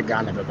ono so de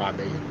Ghana beba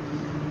be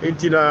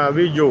enti na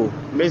video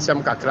me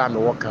sem kakra me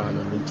wo kan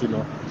no enti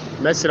no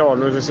me sere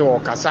ono so se wo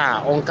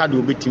kasa onka de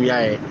obetimi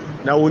aye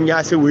na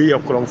wonya se we ye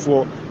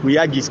kromfo we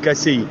ya giska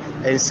sei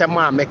ensem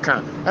a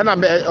meka na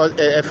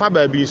fa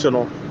ba bi so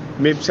no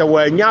me se wo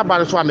anya aba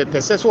no so a me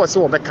pese so wo se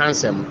wo be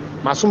kansem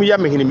masom ya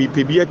mehene mi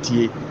pe bi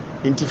atie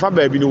enti fa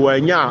ba bi no wo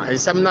anya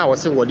ensem na wo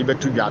se wo de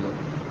betu dwa no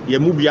ye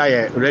mu bia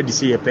ye ready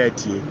se ye pe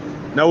atie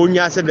na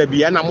wonya se da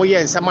bia na mo ye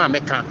ensem a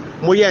meka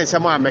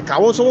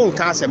wo so wo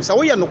nka asem se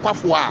wo ye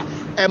nokwafo a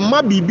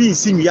emma bibi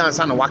nsi nwi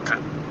ansa na waka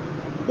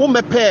wo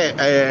mepe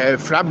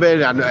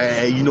frabel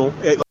and you know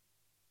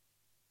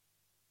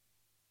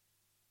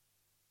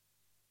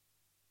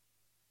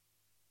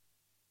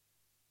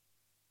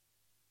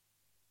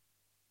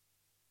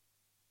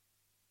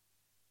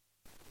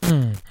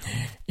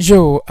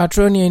Jo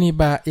atroni ni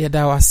ba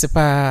yeda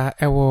wasepa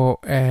ewo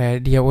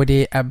de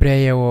wode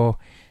abre yewo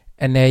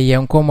ene ye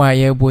nkoma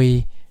ye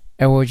boy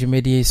ewo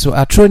jumedi so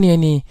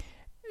atroni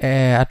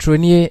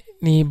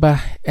ni ba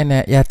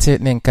ene yate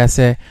ne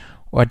nkase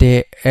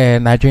wode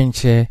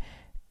nadwenche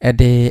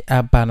ede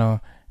abano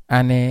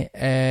ane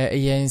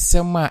ye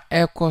nsema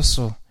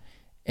ekoso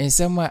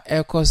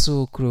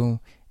krum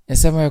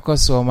nsema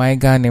ekoso my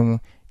ganemu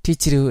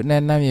teacher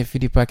na nam ye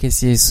fidipa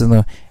kesi su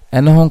no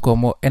eno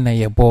honkomo ena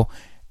yebo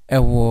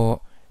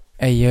ewo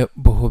eye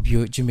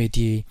bohobio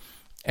jumedi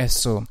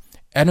eso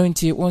eno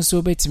nti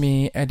wonso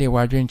betimi ede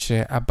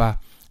wadwenche aba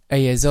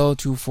eye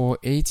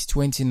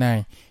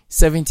 024829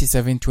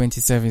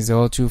 7727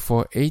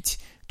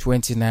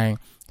 024829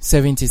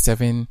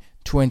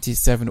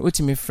 7727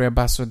 utimi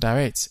freba so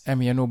direct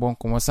eme no bon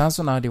komo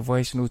sanso na the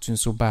voice note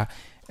nso ba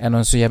eno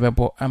nso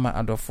yebebo ama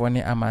adofo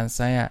ne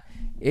amansan a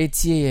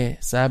etie ye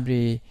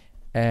sabre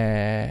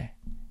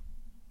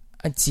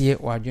atie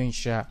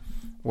wadwenche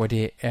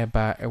wode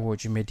eba ewo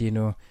jumedi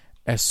no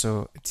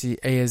eso ti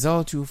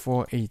ASL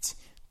 248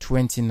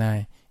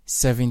 29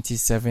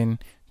 77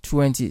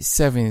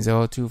 27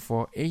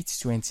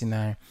 0248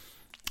 29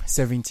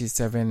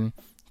 77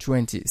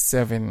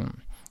 27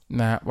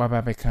 na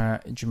wababeka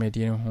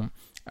jumedi no hom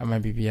ama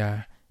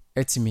bibia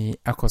etimi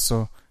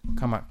akoso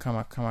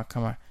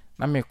kama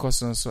na me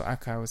koso nso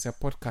aka we se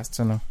podcast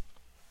no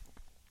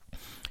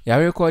ya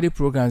record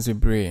programs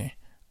ebre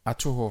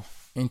atoho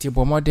enti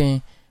bomoden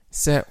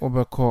se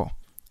obeko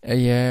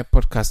eye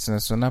podcast no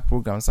so na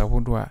programs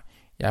ahodo a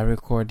ya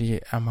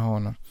record ama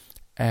hono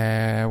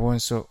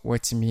wonso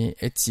watimi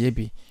etie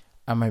bi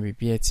ama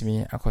bibia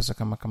etimi akoso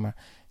kama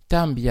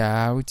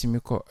tambia utimi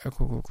ko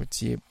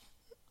ekokotie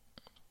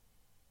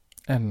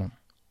eno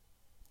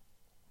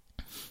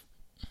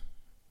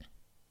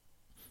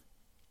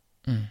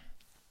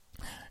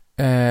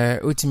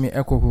utimi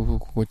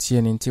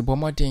ekokotie ni nti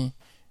bomoden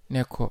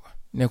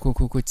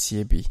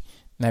nekokotie bi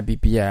na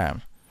bibia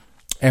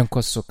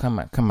enkoso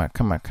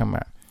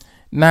kama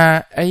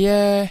na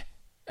eye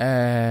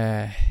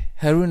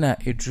Haruna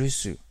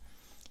Idrisu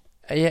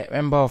eye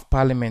member of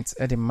parliament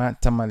at the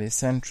Tamale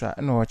Central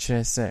no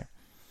wache say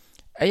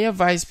eye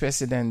vice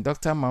president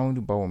Dr.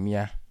 Mahmoud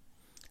Bawumia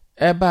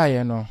eba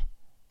ye no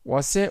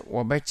wose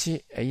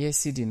wobechi eye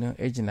sidi no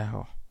ejina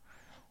ho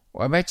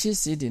wobechi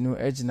sidi no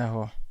ejina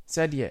ho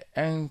said ye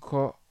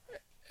enko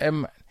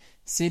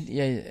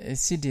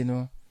sidi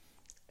no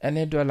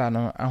ene dollar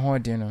no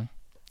ahode no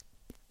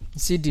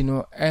sidi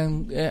no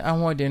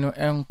ahode no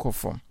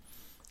enkofo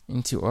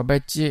nti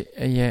obechi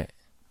eye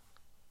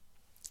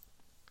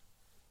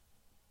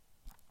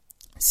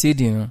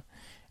sidi no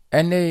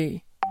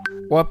ene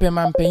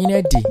wopema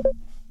mpanyina di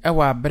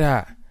ewa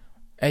abra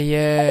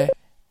eye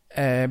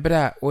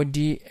bra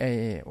odi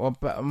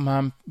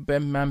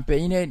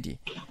mpanyina di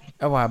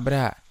ewa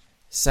abra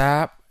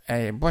sa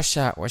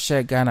bosha wo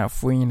she Ghana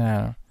fo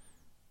nyina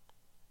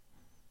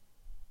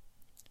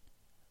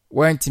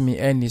wantimi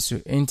eni so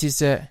enti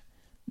se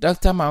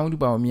Dr. Mahmoud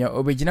Bawumia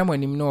obegina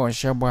monim no wo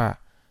hwebo a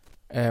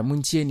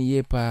muntie ni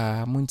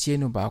yepa muntie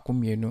no ba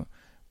komienu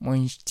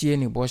muntie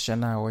ni bosha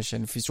na wo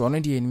hwe fiso ono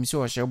de enim se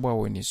wo hwebo a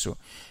woni so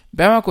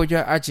bema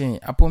kodwa achen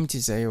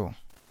apomti se yo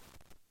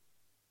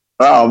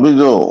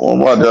bijo o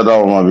mo de da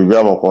o ma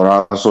bibia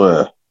bokora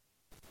so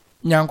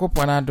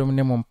nyankopon adom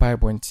ne mo mpai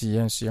bonti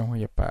yenso ye ho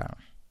ye pa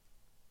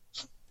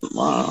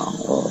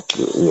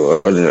okay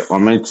yo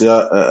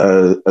momentia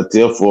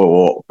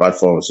for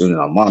platforms in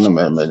na man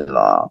me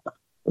la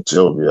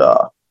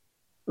Ethiopia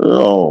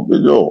yo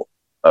bijo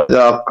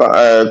ya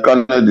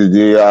Canada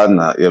ya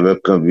na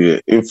yebeka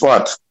bi in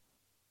fact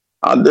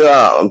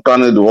there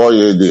Canada wo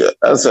ye dey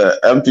as a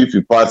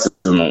MPP party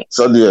no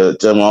so the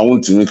chairman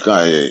wuntimi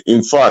kan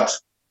in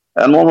fact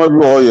and one of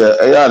your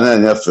ya na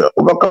nyefe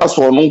obeka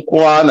so no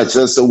kwa na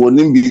chese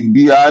wonim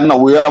bibia na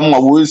we am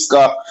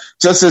wiska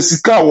chese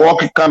sika wo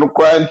keka no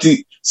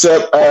kwanti se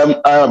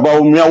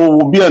Bawumia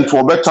wo bi ento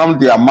obetam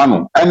de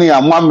amano any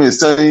amame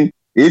say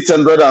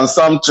 800 and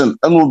something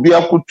and will be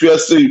a kutu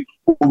say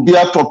will be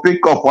a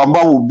topic of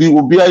amba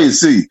will be a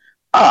say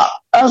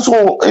and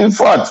so in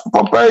fact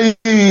papa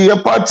a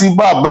party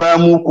ba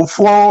bramu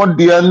kufo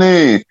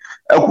DNA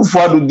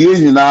akufo do de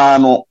nyina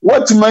no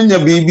what manya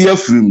bibi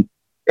afrim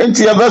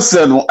enti e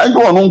bese no ande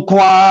wono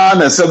kwa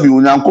na sabi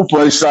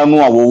onyankopon ahira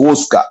no a wo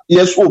ska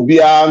yes obi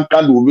an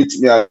kan do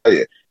betimi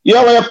aye ye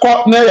we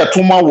ko na ye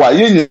toma wa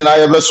ye nyina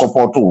ye be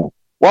support wo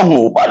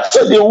wahu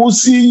bache de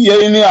wusi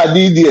ye ni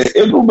adidi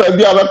elu ba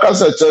bi abaka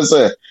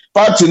se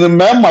party ni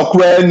mema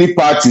kura ni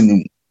party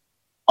ni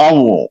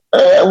awo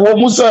wo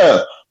mu se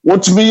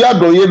wotimi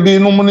yado ye bi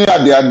no mu ni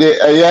ade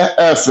eye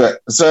efe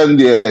se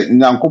ndi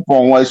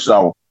nyankopon wa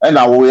hirawo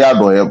na wo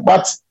yado ye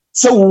but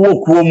se wo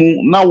kuo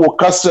mu na wo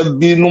kasa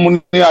bi no mu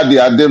ni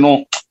ade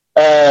no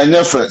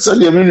nyefe se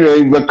de mi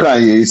nwe be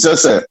kan ye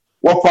se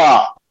wo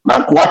pa na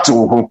kwate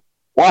wo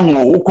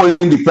wahu uko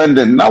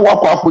independent na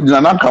wakwa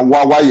akujina na ka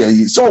wa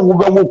yi so wo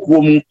be wo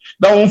kuo mu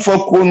na wo fa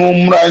kuo no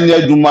mra anya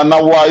adwuma na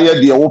wa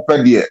ye de wo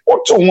pɛ de o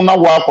to hu na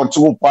wa akote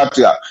wo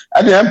party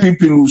a de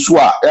MPP lusu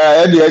a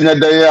de anya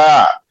da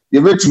ya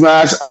yɛbɛtumi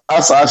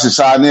asa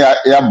ahyehyɛ ne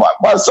yɛaba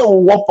ba sɛ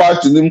wowɔ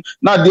party nim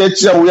na adeɛ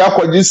akyi a woyɛ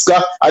akɔgye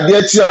sika adeɛ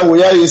akyi a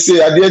woyɛ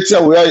ayɛse adeɛ akyi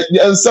a woyɛ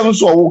nsɛm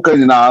so a woka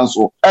nyinaa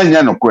nso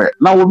ɛnyɛ nokorɛ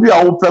na obi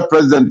a wopɛ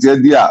president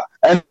adi a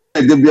ɛne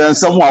de bia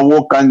nsɛm a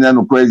woka nyɛ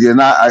nokorɛ gye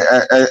na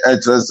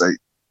ɛkyerɛ sɛ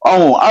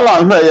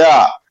ala nhwɛ yɛ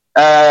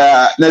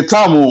a ne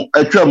tamu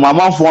atwam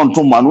amanfoɔ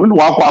ntoma no ne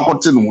wakɔ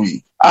akɔte ne ho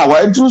yi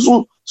wɔatu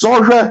so sɛ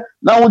wohwɛ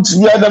na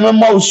wotumi ada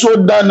mɛma wo so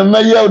da ne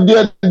mɛyɛ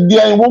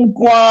deɛ wo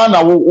nkoa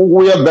na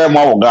woyɛ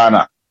bɛrima wɔ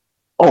Ghana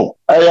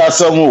ɛyɛ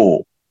asɛm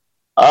o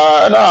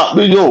na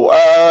bijo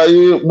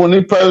mo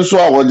nipa nso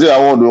a wɔgye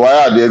awɔde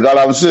wɔayɛ adeɛ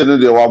galamsey ne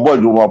deɛ wabɔ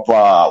adwuma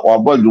paa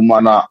wabɔ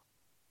adwuma na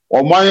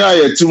ɔman a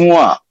yɛte mu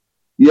a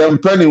yɛn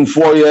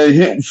mpanimfoɔ yɛn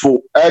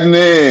hemfo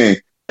ɛne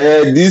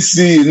DC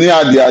ne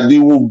ade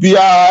wo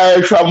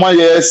biara hwɛ ma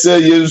yɛ sɛ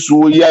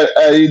yɛnsuo yɛ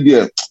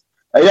deɛ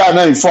ɛyɛ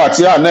na in fact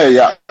ya na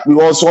ɛyɛ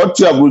because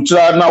ɔte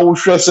abukyira na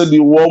wohwɛ sɛ de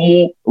wɔ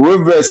mu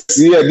rivers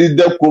yɛ de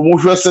da kurom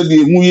wohwɛ sɛ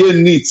de mu yɛ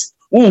neat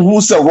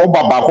unhu sɛ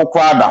rɔba baako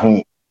koraa da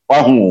ho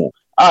waho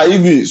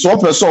even so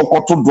pɛ sɛ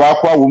ɔkɔto do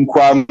akora wo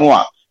nkora no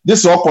a de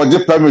sɛ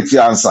ɔkɔgye permit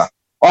ansa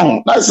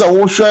waho na sɛ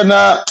wohwɛ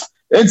na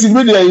enti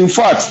media in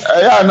fact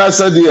ɛyɛ na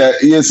sɛ de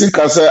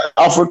yɛsika sɛ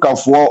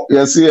Africafoɔ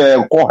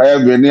yɛsɛ ɛkɔ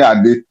heaven ne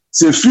ade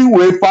sɛ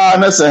freeway paa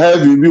na sɛ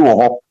heaven bi wɔ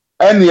hɔ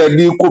ɛne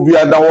yɛde kɔ bi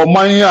ada wɔ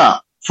man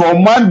a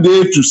from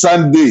Monday to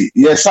Sunday,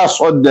 yes, I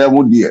saw them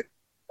with you.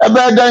 A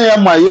bad day,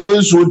 my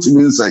years would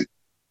mean say,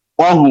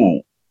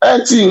 Wahu,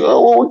 Eti,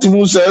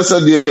 says,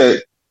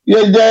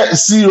 yeah,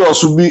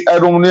 serious will be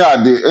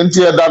Adomniade, and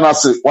Tia Dana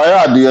say, why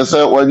are they,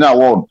 sir, when I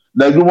want?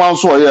 The woman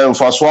saw here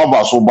for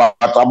Swaba, so but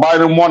I buy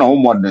them one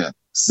home there.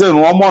 Still,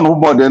 one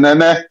home then,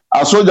 and a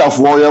soldier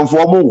for you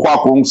for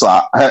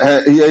Mukwakungsa,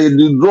 he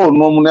did draw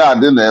no money I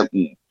didn't.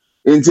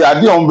 Into I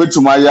didn't bet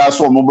to my ass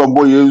for mobile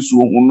boys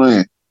who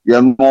know,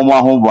 you know my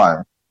home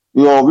by.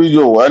 Yo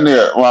video any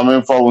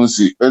mama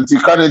fawunsi enti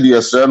Canada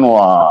esre no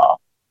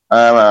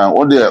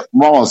wo de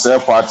mo say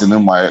party ne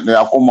mai ne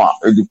akoma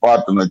edi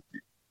party na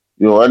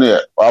yo any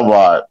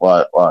bye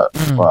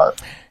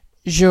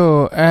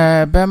jo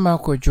bema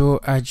kojo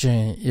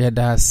agen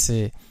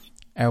yedase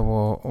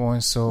ewo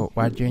wonso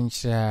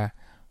wadwenchira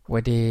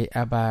wode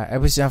aba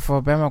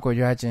ebusiafo bema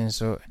kojo agen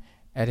so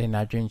ede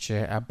na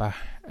dwenchira aba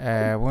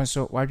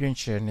wonso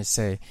wadwenchira ne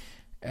say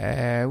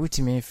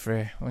wutimi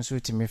frɛ wonso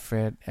wutimi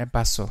frɛ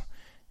ebaso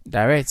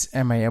direct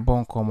ema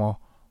yebon komo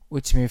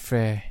utimi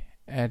frɛ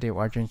de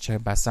wadwenche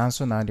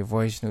basanso na the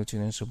voice note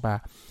nso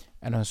ba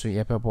ɛno nso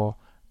yepebo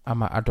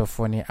ama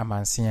adofo ne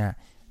amansia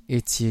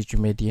etie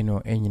dwumedie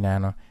no enyina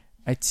no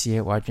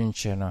atie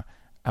wadwenche no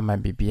ama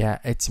bibia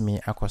etimi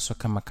akoso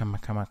kama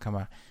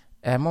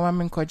mama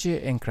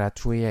menkɔgye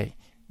enkratoe yɛ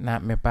na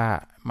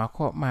meba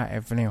makɔ ma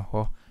Evelyn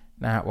hɔ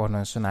na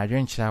wɔno nso na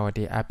adwenche a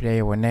wɔde abrɛ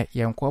yɛ wɔ ne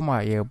yenkɔm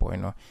a yɛ boy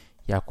no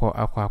yakɔ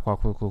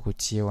akɔ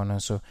tie wɔno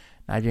nso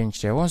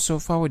adwenche wonso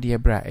forward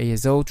ebra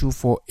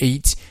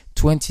 0248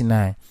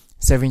 29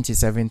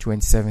 77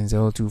 27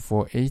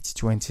 0248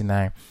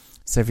 29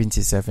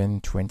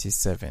 77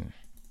 27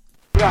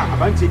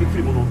 abanche ni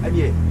film no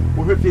ade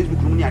wo hwe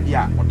Facebook no ni ade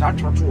a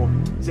otatroto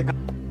se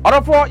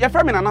orofo ye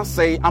frame na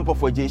say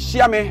ampofo je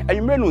hia me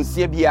anwumre no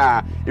nsia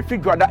bia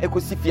efidwada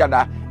ekosi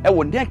fiada e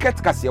wo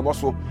neket kase ebo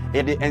so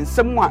ye de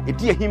ensem a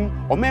edi ahim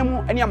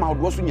omemu ene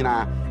amahodo so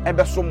nyina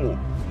ebeso mo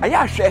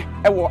aya hwe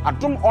e wo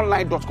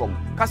adomonline.com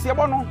kase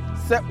ebo no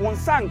se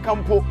wonsa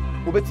nkampo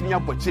obetimi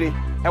abɔkyire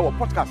e wo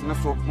podcast ne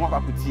so no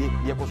abakotie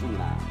ye koso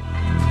nyina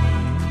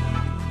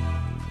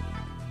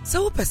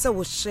so pesa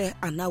wo share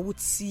ana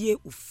wotie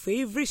wo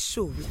favorite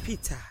show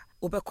repeater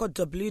obeko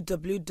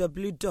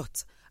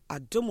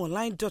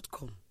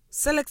www.adomonline.com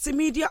select the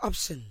media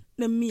option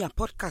na mia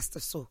podcast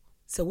so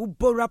wo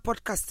bora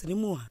podcast ni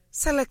mu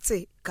select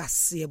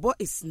Kasebo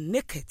is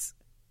naked.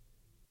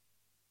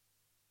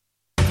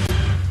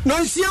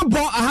 Nonsia bo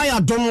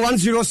ahaya dom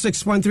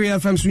 106.3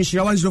 FM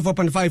Swinshira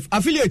 104.5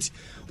 affiliate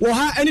wo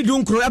ha any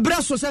dun kro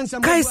ebra so sense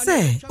kai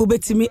say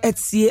obetimi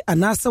etsie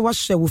anasa wa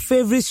share wo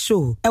favorite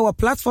show our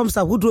platforms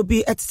are would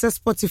be at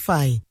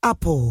Spotify,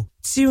 Apple,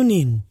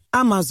 TuneIn,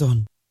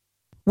 Amazon,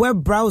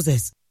 web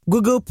browsers,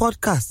 Google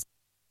Podcasts,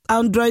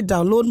 Android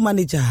download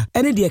manager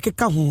any de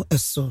keka ho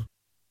eso.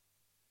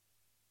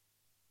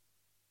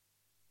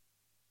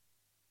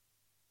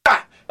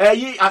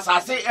 Eyi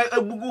asase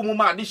egugu mu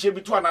ma de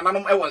shebitu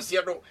anananom e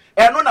wonse do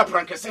eno na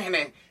prankese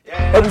hene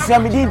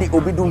ebusiamidi di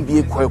obidum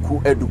bie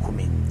kwaku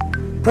edukumi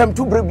prem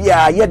tu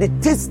brebia ye de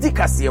tasty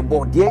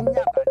kasebo de nya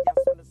da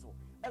so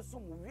eso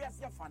mu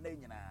wiase fa na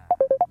nyina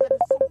ye de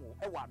so mu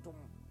e wadom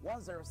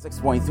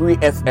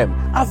 106.3 FM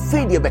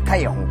afedi ebeka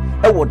ye ho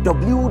e wo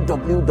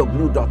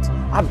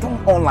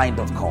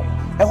www.adomonline.com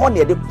e ho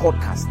ne de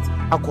podcast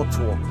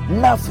akoto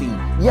na fi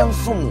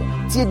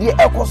yensomu tie de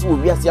ekoso wo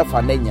wiase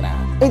fa na nyina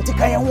enti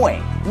kan ye ho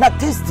na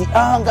tasty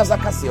angaza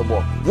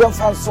kasebo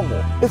yemfa nsomo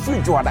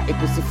efridwoada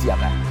ekosi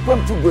fiada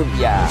from to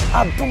brebia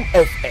Adom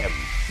FM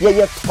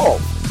ye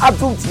top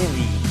Adom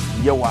TV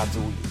ye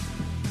wadu.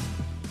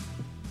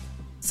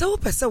 So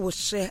pesa wo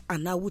share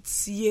ana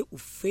wotie wo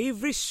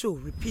favorite show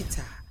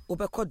repeater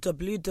wobɛkɔ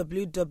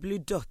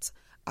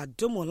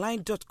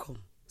www.adomonline.com.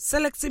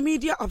 Select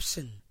media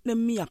option na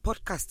Mia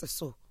podcast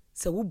so.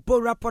 Se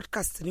wubora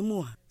podcast ni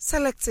mu.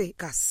 Select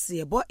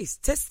Kasebo is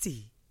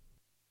tasty.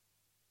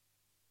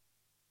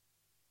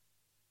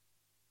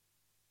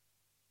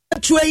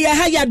 Chwe ya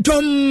haya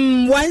dom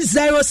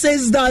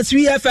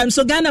 106.3 FM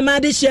so Ghana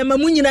made share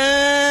mamunyina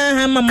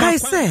hamama kai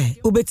se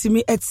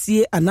ubetimi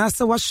etsie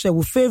anasa wa share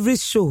wo favorite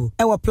show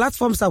e wa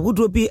platforms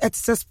would be at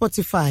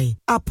Spotify,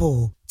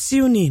 Apple,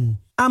 TuneIn,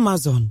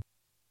 Amazon,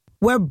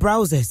 web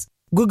browsers,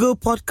 Google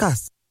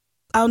Podcasts,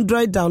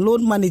 Android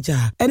download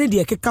manager any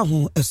de keka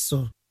ho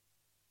eso.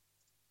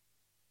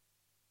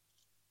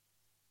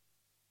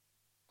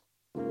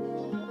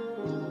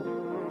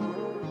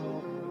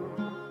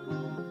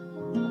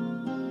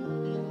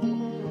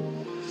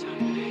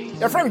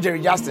 Your friend Jerry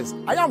Justice,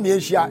 I am the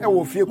Asia, I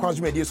will feel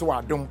consumer so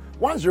Adom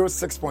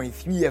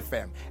 106.3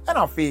 FM and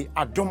I feel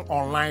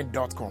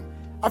adomonline.com.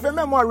 I feel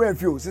memoir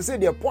review, say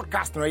the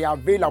podcast are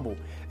available.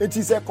 It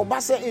is a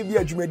Kobasa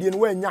Abia Jumedian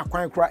when ya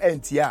kwan kra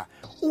NTA.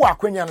 Who are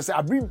Quenya say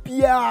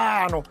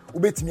Abripiano,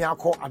 ubetimi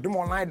ako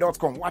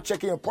adomonline.com. Wa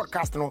check your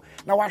podcast no.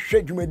 Now I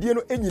share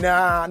Jumedian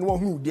enyina no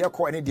who dear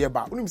call any dear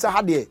ba. Unim say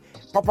hade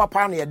papa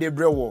pan ya de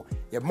brewo.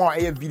 Ye more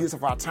videos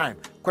of our time.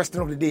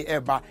 Question of the day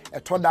eba. A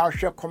told out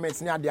share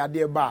comments near the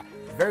idea bar.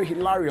 Very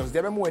hilarious.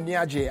 They remember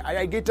near J.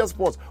 I Gator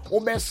Sports.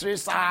 Obesri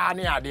sa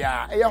near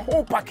there. A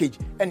whole package.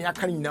 And ya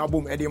can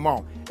album at the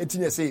amount. And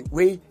say,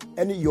 wait,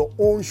 any your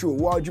own show.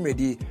 What you may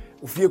do.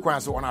 Ufie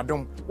Kwanso on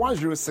Adom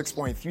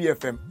 106.3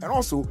 FM and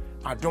also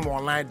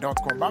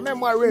adomonline.com. But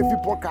memoir review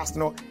podcast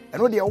no.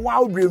 And all the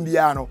wild dream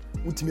piano.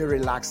 Utimi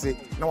relax it.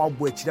 Now I'll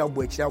butch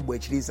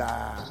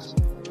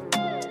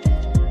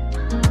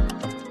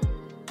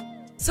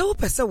So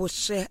person will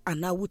share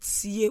and I would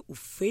see your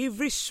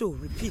favorite show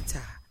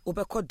repeater.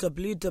 Obeko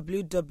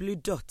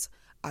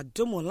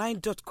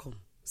www.adomonline.com.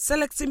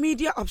 Select the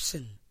media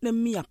option. Na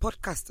Mia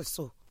podcast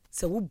so.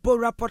 Se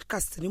wubora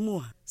podcast ni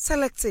mu.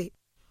 Select it.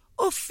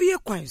 Ufie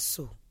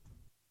Kwanso.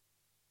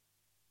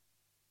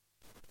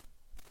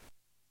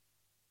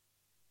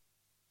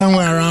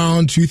 Somewhere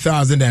around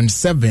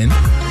 2007,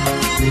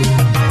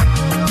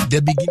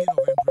 the beginning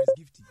of Empress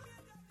Gifty.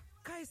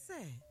 Kai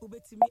say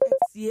ubetimi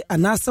etsie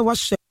anasa wa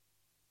share.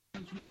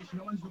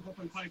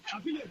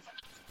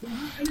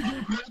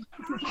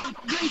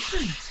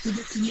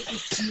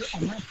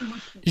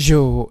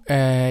 Jo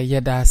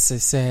yeda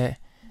se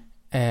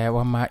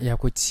wama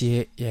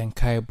yakutie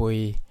yenkai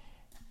boy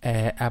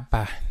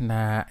aba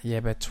na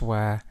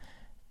yebetwa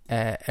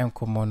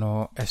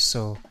enkomono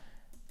eso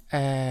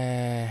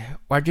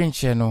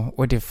wadwenche no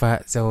wodefa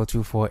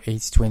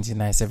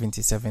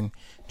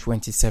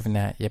 0248297727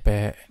 na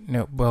yebe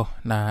no bo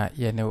na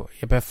ye no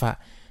yebefa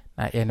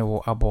na ye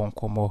no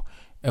abonkomo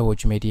ewo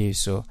dwumedie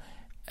so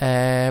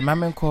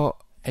mamenko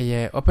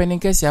opening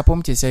case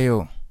apom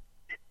tiseyo.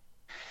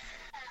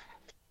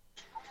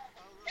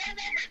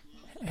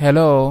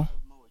 Hello.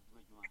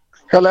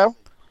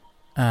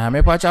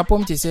 Me pa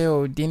chapom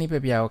tiseyo dini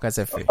pebia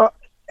okasefe.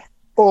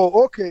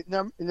 Oh, okay.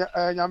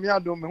 Nyamia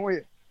do me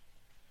hoye.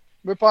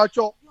 Me pa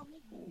cho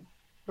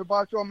from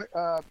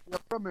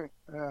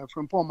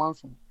Paul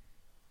Manson.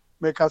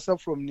 Me kasa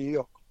from New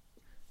York.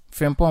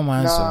 From Paul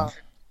Manson.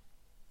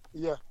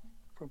 Yeah.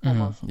 From Paul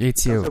Manson.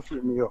 It's you.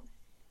 From New York.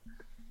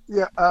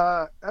 Yeah,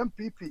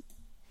 MPP.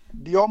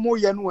 The omo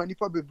yenu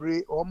anipa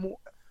bebre omo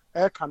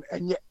kan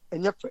enye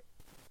fe.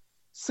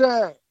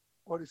 Say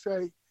what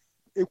say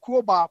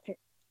ekuo baako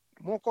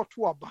mo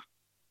koto aba.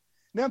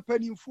 Na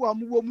mpanimfu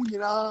amuwo mu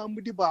nyina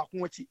mudi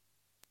baako achi.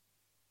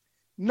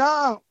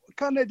 Na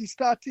Kennedy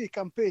started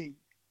campaign.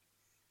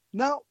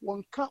 Na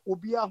wonka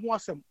obi aho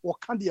asem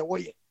woka de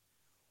woye.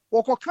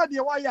 Wokoka de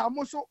woye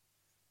amoso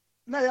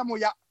na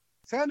yamoya.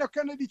 Say na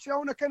Kennedy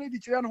kire na Kennedy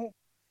kire no.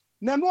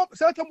 Na no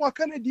certain mo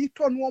Kennedy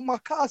to no ma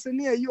cars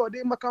ne ayi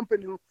ode ma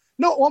company no.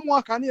 Na o mo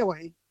aka ne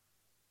wahe.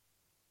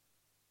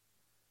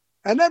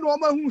 And then wo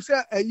ma hu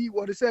say ayi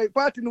what say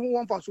party no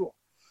won faso.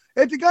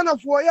 Eti Ghana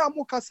for ya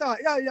mo kasa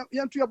ya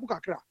yantu ya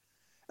bukakra.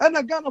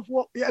 And Ghana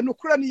for no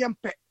kura ne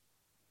yempe.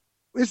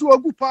 It's a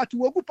good party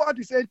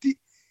say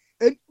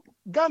and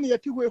Ghana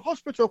yeti we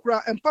hospital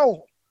kura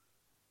empower.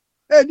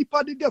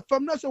 Nipa de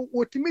fam na so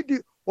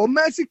otimidi o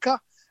Mexico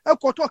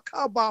ekoto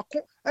car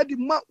baako e di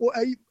ma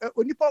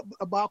onipa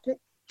baako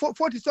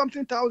 40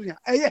 something thousand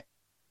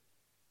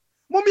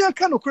mummy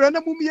anka no kura na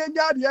mummy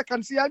nya de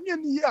kan se anya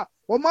ni ya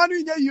o ma no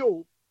nya yi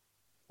o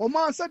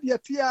man said the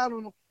tia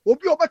no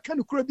obi obeka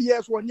no kura bi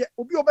yes wonye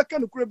obi obeka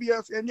no kura bi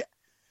yes enye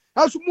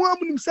aso mu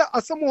amunim se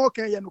asem o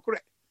kan ye no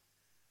kura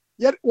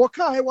ye wo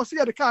kan he wo se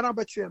ye de kan na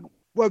ba kire no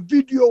wa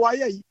video wa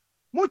ye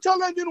mo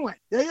challenge no ye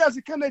yes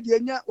Canada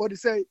nya what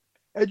say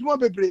adwuma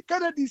bebre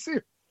Canada say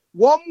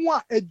wo mo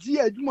a agi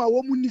adwuma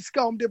wo mu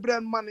niska om de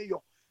brand man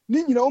yo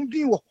ni nyina om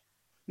din wo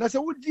na se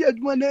wo di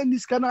adwuma na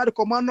niska na de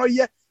koma no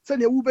ye se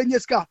ne wo benye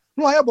ska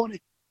no aye bone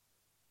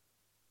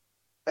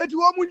eti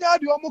wo mu nya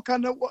de wo mu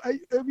kan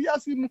ebi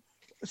asimu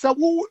sa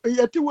wo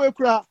yeti we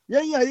kura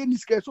yen ya ye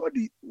niske so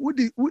di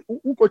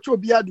ukocho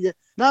bia de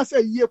na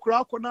say ye kura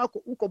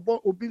akọ ukọbọ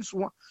obi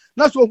nso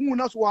na so hu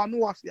na so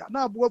anu wase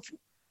na aboafu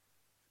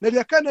na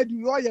de Kennedy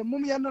yo ye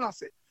mum ye na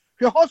se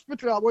hwe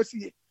hospital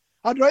awasi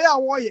adoye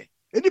awoye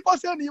enipa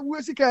se na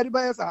yewu sika de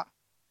ba yesa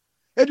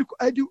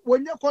edi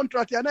wonye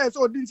contract ya na yesa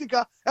odin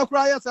sika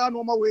ekura yesa na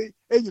oma we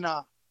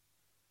enyina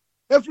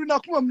efri na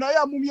kuma na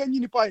ya mum ye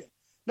nyini pa ye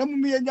na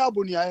mum ye nya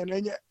aboni ya na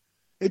enye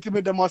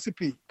etime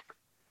demasipi.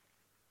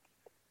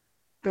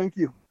 Thank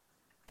you.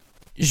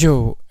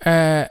 Jo,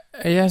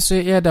 yes,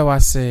 that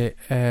was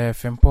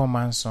Fempo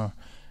Manson.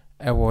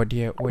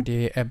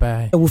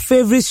 Wode Our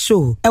favorite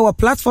show, our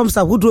platforms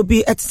are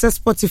Woodrobe at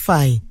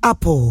Spotify,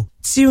 Apple,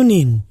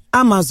 TuneIn,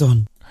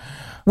 Amazon,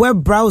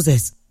 web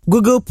browsers,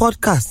 Google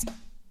Podcasts,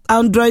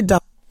 Android.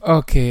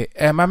 Okay,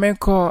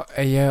 Mamenko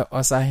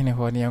Osahine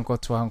Honi Uncle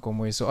to Uncle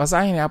Moy. So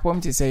Osahine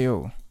apom to say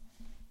yo.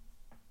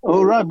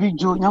 Oh, Rabbi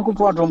Joe, Yanko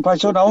Padron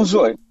Pacho down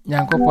so.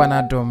 Yanko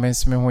Panado,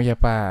 Miss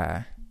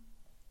Mehoyapa.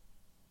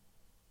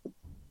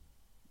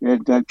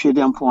 The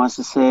Chedian Ponce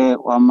say,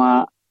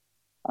 Wama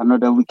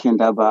another weekend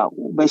about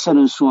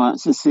Beshan Swan,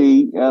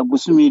 say,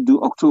 Busumi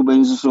do October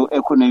in so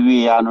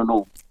economy, I don't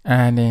know.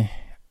 Annie,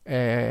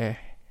 the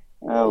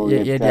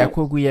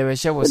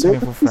Akugu was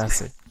for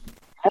France.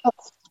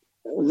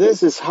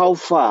 This is how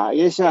far,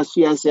 yes,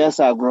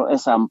 I grow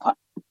as I'm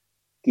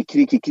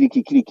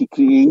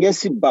kikiri,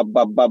 yes,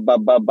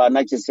 baba,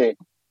 not just say,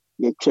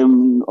 you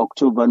came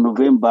October,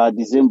 November,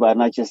 December,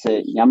 not just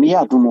say,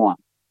 Yamia Dumoa.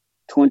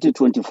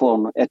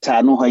 2024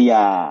 etano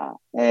haya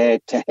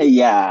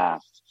teya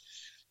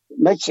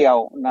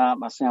mechiao na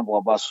masambo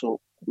abaso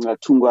na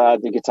tungwa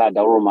digital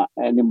da Roma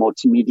any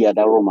multimedia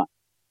da Roma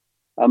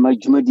ama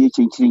jumadi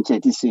chinchirinche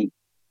tisi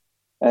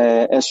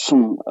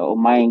esum o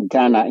main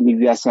Ghana ni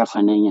wiase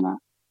afana nyina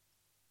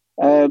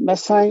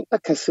mesan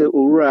akase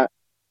owura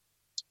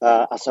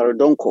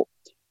asarodonko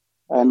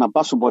na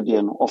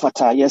basobode no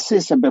ofata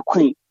yese se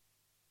bekwen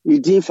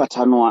idin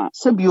fata no a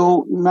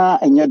sebio na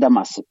enya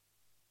damase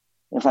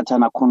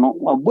efatana kono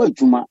wagbo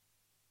adwuma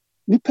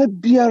nipa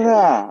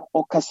biara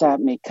okasa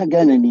me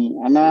kagana ni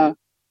ana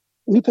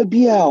nipa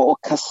biara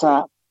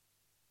okasa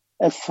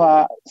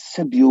efa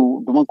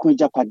sebio domankun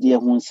japade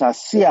hu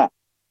nsase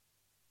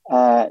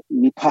a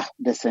nipa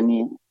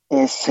desani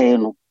ese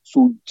no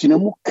so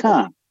ginamu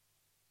ka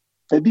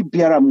tabi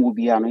biara mu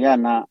bia no ya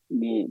na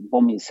me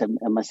bomi sem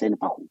emase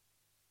nipa ho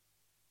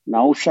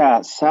na wo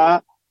sha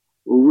sa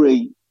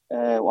urei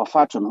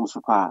wafato no so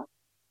pa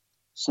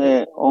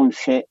se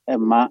onhwe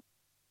ema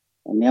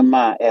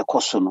nema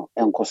ekoso no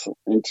enkoso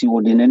nti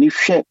wodi nani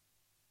hwe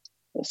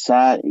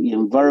sa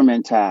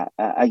environment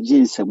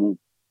agency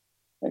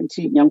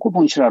nti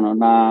nyankopon kyira no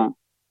na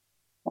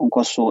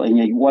onkoso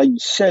enye wa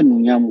hye no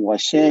nyam wa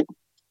hye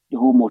the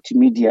whole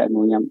multimedia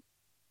no nyam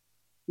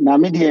na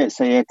media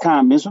say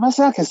ka me so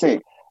masa ka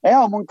say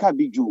omonka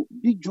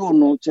bijo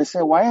no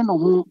chese waye no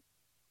ho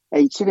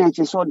enkyire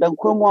chese odan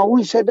kwamu a wo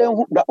hye dan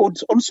ho da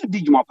onso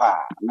diguma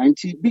pa na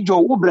nti bijo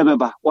wo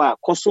brabeba wa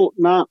koso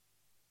na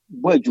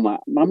Bojuma,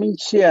 Mamin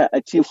Chia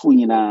a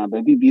Tifuina,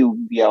 baby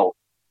biao,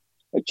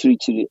 a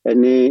chiri,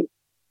 ene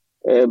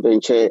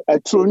benche, a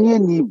tronia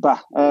ni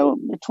ba,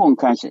 metron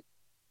cancer.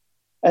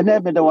 And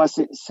ever there was,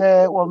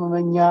 say,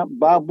 Wamania,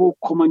 Babu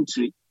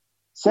commentary.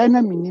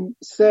 Sena minim,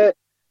 say,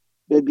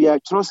 baby, a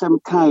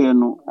trosam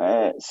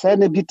kayano,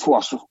 send a bit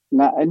was,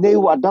 na a ne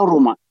wa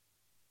daroma.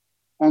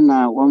 And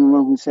now, one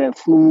who said,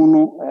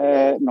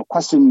 Fumuno, no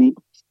question me,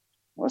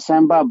 or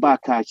Samba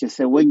Baka,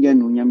 say, when you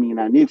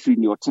Yamina, Nefri,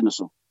 your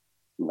tennis.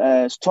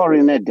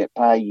 Story na de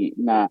pai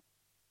na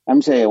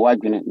am say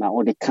wadwene na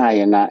wo de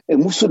kai na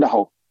emuso da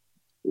ho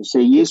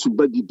say Yesu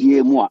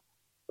badidie mu a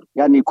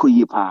ya ne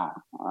koyi pa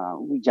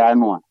wugya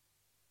no a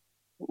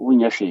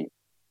wunya hwe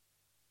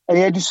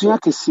edusua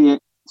kese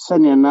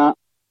sane na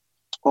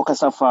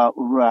okasafa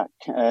ura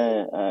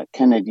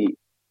Kennedy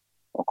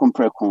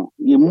okompreko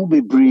ye mu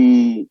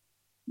bebre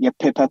ye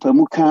pepapa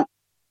muka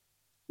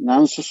na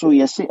nso so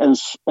yesi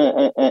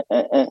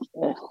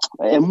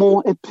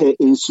emo epe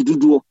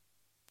ensududuo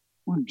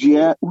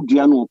udia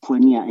no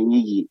oponi a enye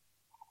yi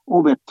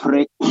obe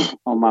pre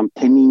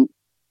omampanin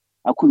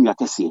akunya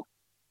kese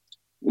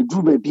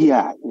edu ba bi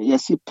a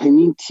yesi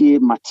panin tie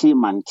mate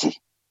mante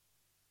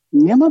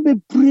nyama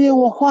bebre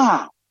wo ho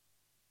a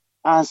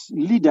as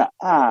leader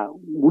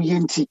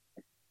wuyenti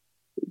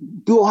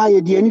do ha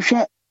ye de ani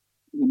hwe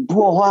do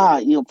ho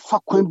a ye fa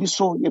kwan bi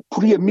so ye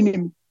pure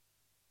minim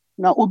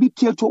na obi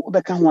tieto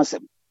obeka ho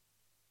asem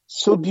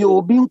so bi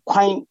obi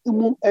kwan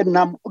mu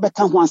enam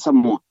obeka ho asem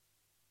mo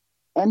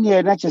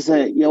anye na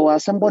chese ye wa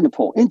asembo ne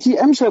po enti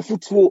emhwe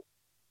futuo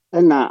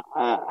na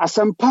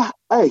asempa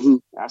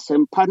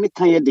asempa ne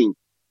kan yeden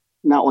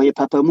na oye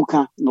papa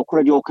muka no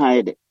kora de okan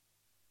yede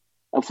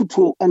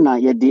afutuo na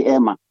ye de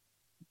ema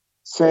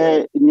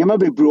se nyama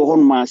bebro ho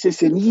ma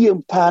se ni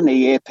yempa na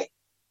ye pe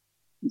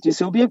enti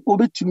se obi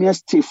betumi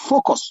stay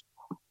focus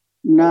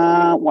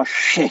na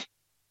wahwe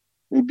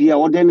ebia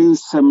woden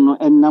nsem no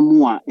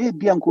enam a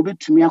ebia nko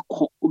betumi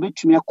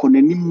akọ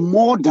nani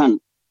more than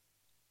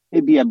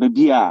ebia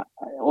babia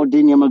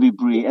ode niam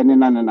bebre ene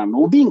nanana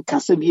no obi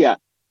nkasa bia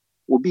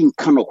obi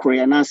nka no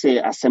kore na say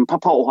asem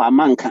papa o ha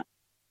manka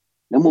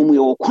na momu ye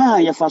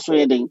okwa ye fa so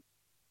ye den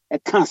e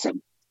ka asem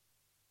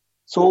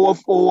so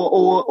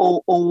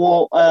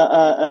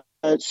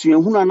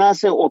suehuna na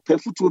say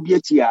opefutu obi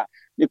atia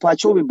ne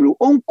pacho bebre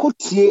onko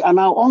tie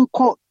ana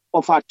onko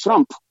of a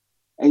Trump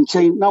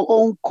enchen na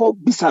onko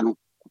bisa no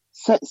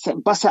se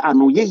basa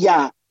ano ye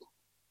ya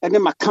ene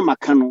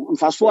makamaka no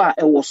mfaso a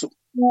ewo so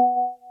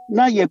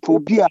na ye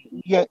probia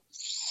ye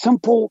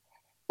simple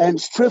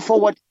and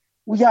straightforward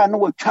we are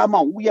no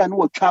chama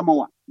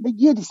wa the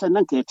ye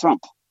descendant ke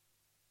Trump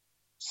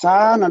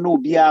sana no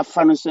bia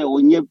fa no say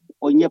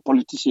onye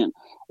politician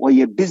or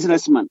ye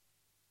businessman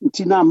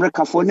ntina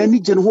America for na ni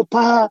je no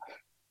pa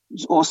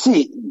or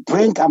say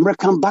bring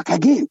American back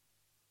again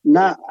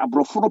na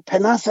abrofo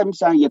penasem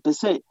san ye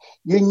pese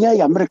ye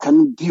nya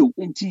American view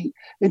nti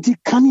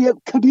kan ye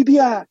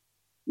kabibia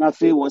na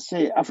fe wo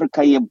say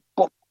Africa ye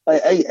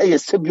a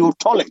sebio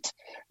toilet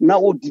na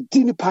o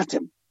didini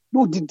pattern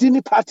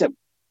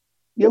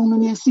ye unu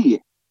ni see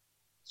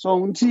so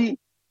nti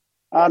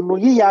no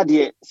ye ya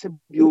de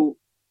sebio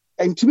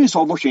entimi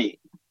so bohwe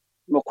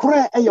no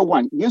kore eye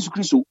one Yesu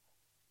Kristo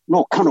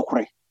no ka no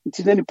kore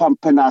nti na nipa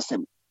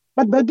penasem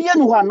but babia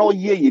ni ho a no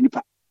ye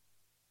nipa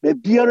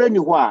babia ni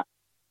ho a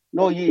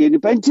no ye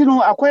nipa nti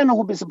no akoye no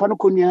ho besepa no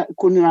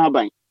konina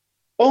aban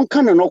on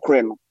ka no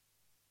kore no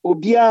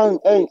obia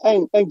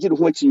engire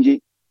ho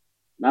achinje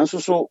nanso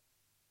so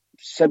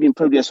sabin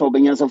previous so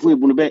benyansafo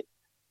ebunu be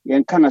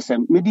yen kana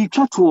sem medi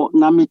twato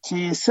na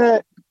meti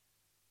se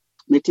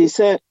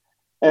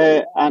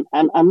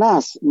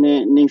anas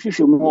ne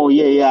hwehwe mu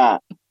ye ya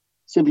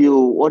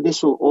sebio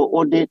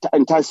ode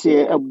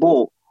antase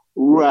ebo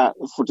wura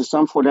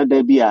for that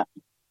day bia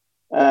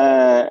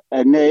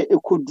ne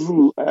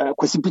ekodru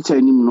kwasi picture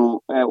anim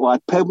no wa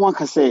pemu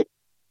aka se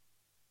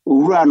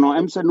wura no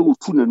emse no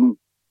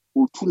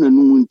otu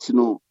nanum nti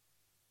no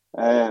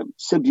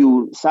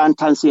sebio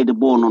santanse de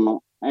bono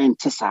no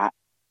entesa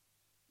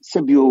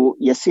sebio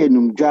yese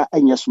enumdwa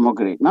anya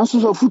smogre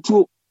nanso so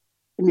futuo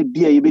ne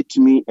bia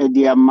yebetumi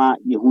ede ama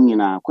yehu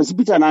nyina kwasi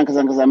Peter na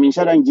ankasa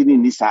menshara ngini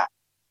nisa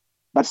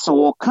but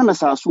so kana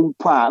sa so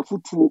mpa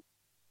futuo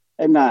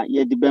na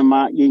yede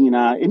bema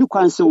yenyina eni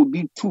kwanse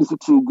obi tu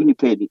futuo guni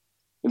pedi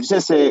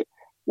efise se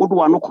wodo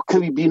wano koka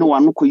bibi no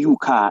wano ko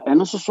yuka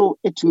eno so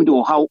etumi de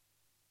ohaw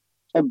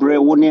ebre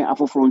woni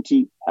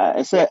afofronti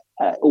ese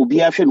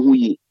obi ahwe no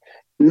yi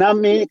na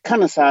me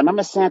kanasa na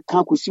me san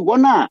kan kosi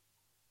wona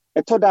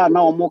etoda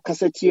na omo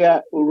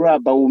kasatia owura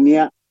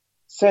baumia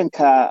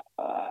senka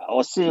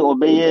ose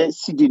obeye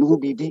sidi no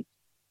bibi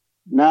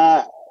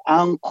na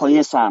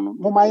ankoye sano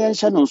moma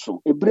yenhye no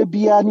so ebre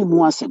bia ni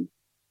mu asem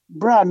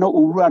bra na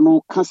owura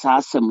no kasa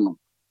asem no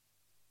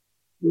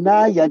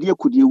na yade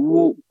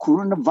kodiewu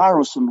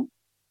coronavirus no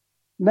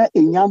na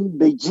enyam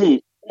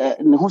beje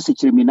ne ho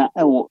sekiremina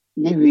ewo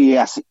yewie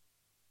ase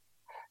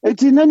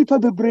eti na nipa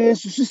bebre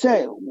susu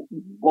se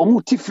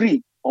omu ti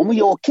free omu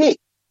ye okay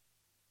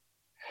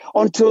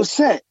until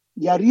say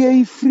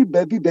yare free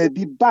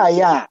baby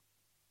baya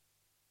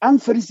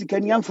amferi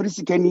sikani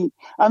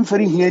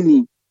amferi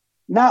hiani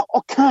na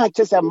oka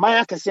chese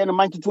maya kase na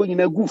manchito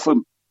nyina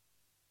gufam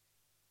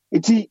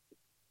eti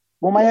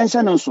moma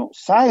yansha no so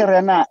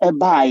sayere na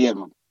ebaaye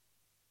no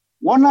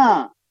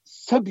wona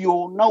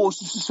sabio na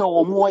osusu se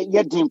omu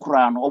yedin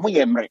kura no omu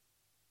yemre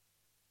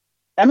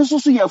eno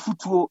so ya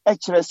futuo e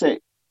kire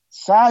se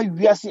sa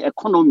wiase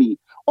economy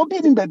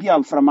obi din baby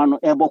amframa no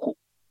eboko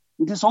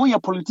nti so ye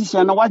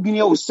politician na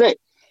wadwene o se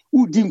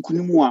udi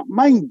nkunimu a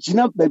man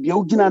gina baby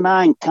ogina na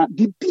anka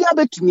bibia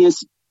betumi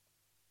asi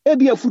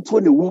ebia futuo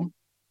ne wom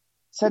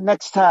se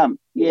next time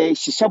ye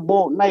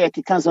shishabo na ye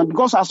kikansa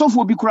because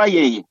asofo bi kura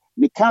ye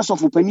me kanso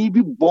fo pani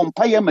bi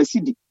bompa ye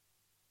masidi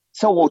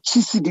se wo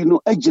chisidi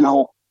no agina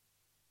ho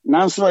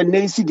nanso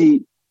en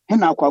sidi he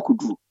na akwa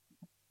kudu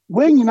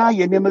wenyina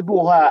ye nema bi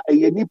wo ha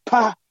ye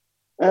nipa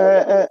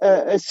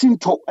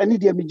sinto ene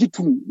de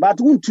megitum but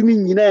wontumi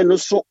nyina no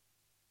so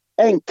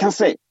enka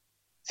se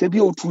bi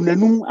otu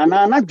nanum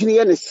ana anadwene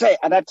ye ne se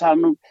adata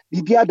no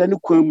bibia da ne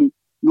kwamu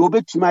na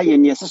obetuma ye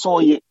ne se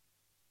ye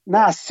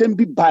na asem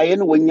bi bae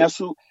no wanya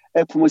so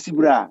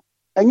pomosibra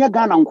enya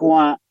Ghana nko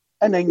a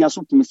ena enya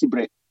so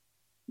pomosibra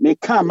me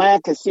ka ma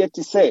akase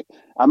ti se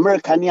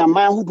America ni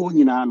ama hudo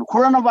nyina no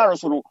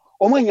coronavirus no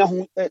omanya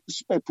ho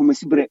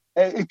pomosibra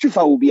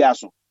etwifa obi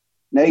aso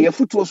na ye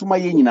futuo so ma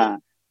ye nyina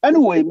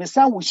anyway me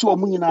san wo hye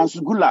omu nyina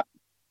so gula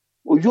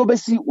ojo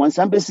besi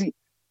wansan besi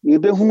ne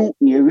behunu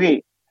ne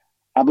ewe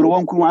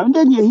abrowankuru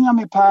ande ne ehia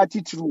me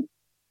party true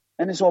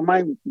ene so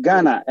man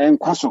Ghana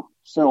enkwaso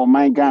so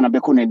man Ghana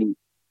bekonani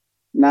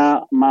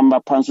na mamba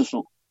panso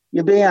so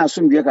ye be ya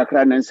asomdwe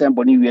kakra na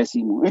nsembo ne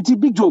wiase mu enti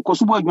big joe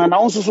kosubo adwuma na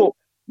wonso so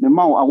me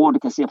ma award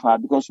kase fa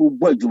because wo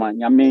bo adwuma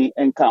nyame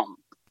enka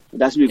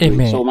that's be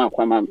great so man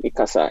kwama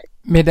ikasa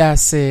me da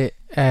se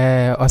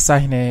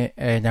osahne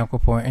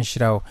nyankopon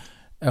enhyirawo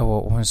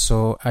ewo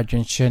wonso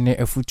adwenche ne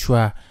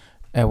afutua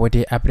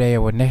wode abraye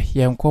wone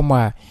ye nkomo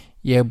a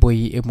ye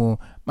boyi emu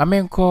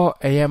mamenko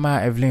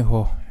eyema Evelyn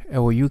ho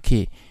ewo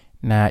UK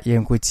na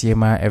yenkotie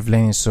ma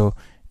Evelyn so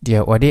de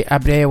ode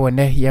abrɛ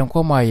wonne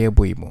yenkomo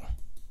ayeboyi mu.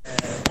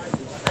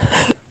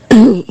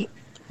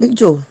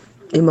 Bijo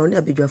imawni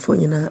abidwafo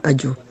nyina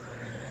ajo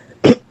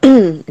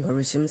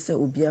yorishim se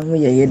obia ho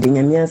ye de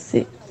nyame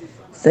ase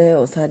se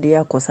osade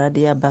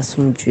akosade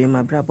abasumdwe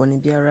mabrabo ne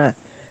biara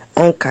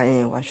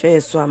onkan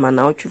wahwe so ama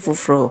na otwe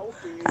foforo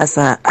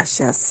asa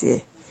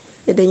ahyase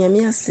de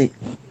nyame ase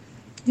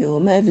yo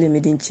mavle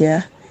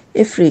medinchia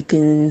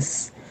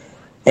Africans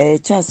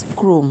Charles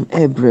Chrome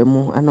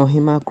Ebremu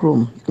anohima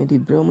Chrome mede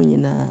bremu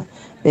nyina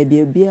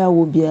bebia bia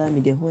wo bia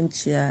mede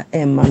honchia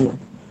emano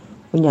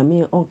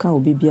onyame onka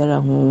obi biara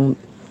ho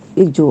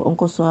ejo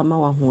onkoso ama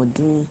wa ho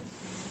din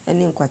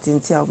ene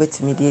nkwatenti a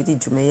obetimi de di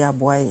dwumaye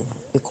aboaye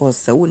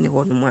because wo ne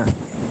ho no ma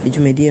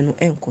dwumade no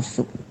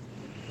enkoso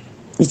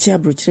ichi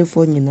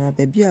abrochirefo nyina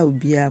bebia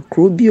obia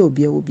kro bia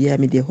obia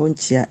mede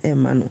honchia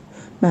emano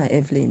ma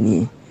Evelyn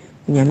ni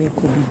onyame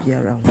ko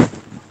biara ho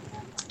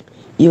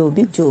yo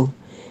Big Joe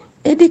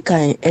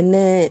edikan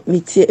ene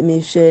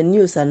me share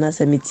news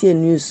anasa metie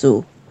news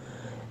so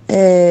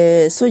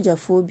soja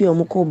phobia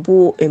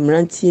omukobo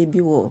emrantie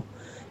bi wo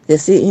they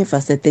say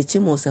infrastructure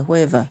chimos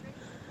however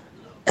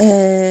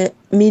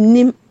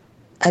minim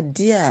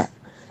adia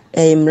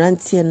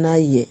emrantie na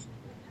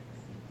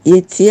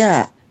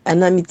yetia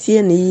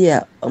anamitie ne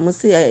ya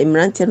omuse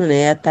emrantie no na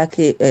ya attack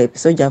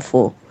soja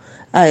for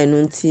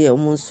enu ntie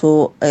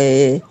omuso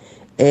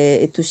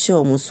etushe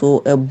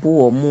omuso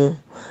ebu omu.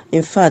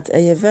 In fact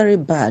very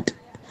bad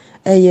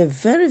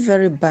very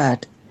very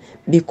bad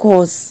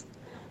because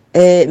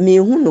me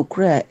hu no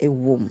kra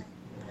ewom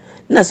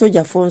na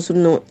soja fonso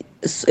no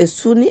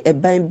esuni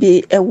eban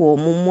bi ewo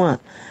momo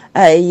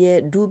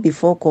a do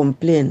before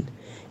complain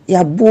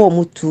ya bo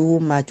mu too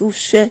much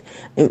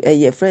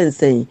hwe friends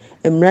say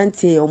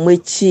emrantie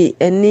omochi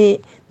any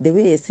the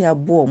way say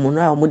abo mu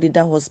na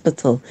omodida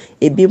hospital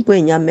ebi mpo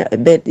enya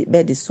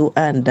bed so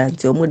and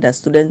that omoda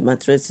student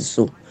mattress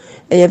so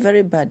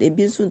very bad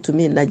ebi so to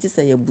me na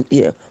gisa ye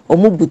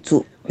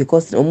omobutu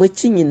because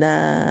omochi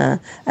nyina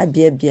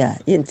abia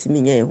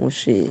yentimi nya ye ho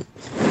hwe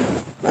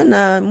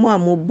na mo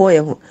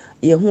amoboy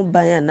ye hu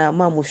ban na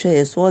mo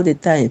hwe so all the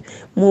time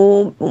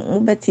mo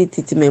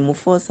betiti me mo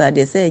force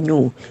ade say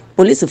nyu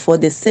police for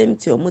the same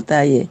thing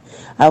omotaye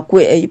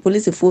akwe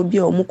police for bi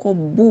omko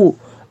bu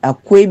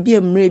akwe bi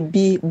emre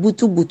bi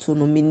butu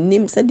no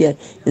minim se de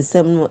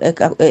nsem no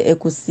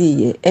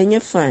ekosi ye enye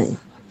fine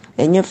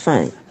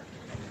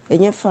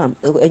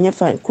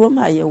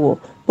kroma ye wo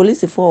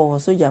police for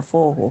soldier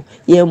for ho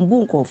ye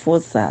mbu nko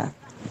force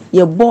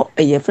ye bo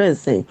ye friend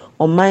say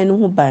oman no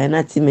ho ban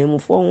na timemu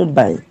fo ho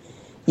ban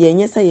ye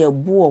nyesa ye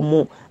bu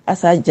omo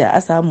asaja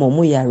asa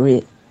momo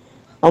yare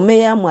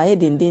omeya mo aye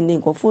dindin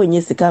nko fo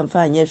nye sika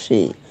mfa anye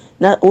hwe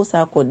na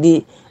osa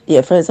akodi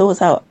ye friend say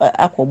osa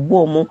akobu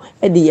omo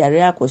e di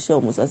yare akoshe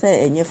omo so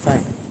say enye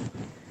fine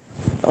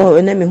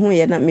ena me hu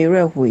ye na me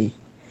rehui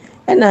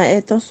ena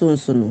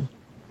etosunsu no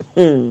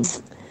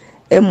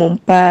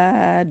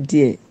emompa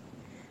die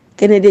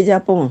Kennedy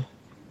Japan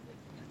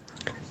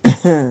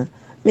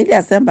Medi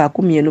asemba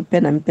ku mienu pe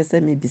na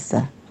mpese me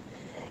bisa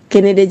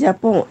Kennedy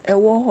Japan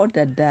ewo ho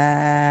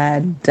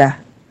dada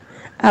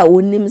a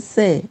onim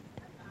se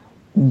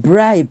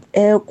bribe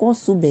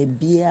kosu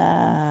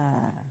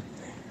bebia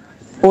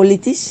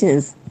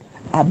politicians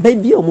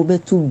ababi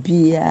omobetu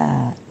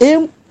bia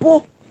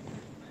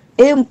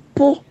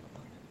empo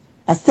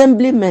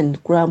assemblyman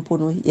krampo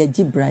no ye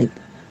gi bribe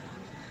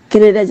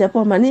Kennedy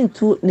Japan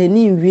manintu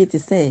neni nwie te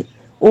se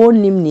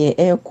onim ne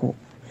eko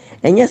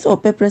enye se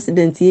ope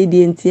president ye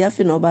enti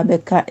afi na oba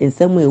beka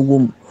ensem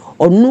ewom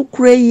onu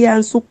kura yi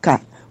anso ka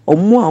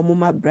omo a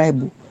omoma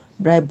bribe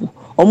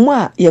omo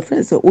a your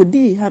friends say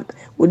odi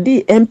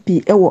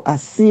MP ewo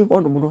asin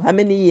hono no how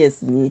many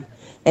years ni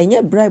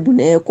enye bribe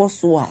na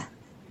ekoso a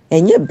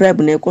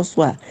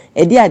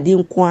edi adi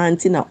nkwa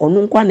anti na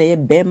onu nkwa na ye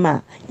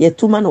bema ye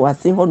tuma na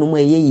wasin hono mo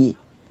eyeye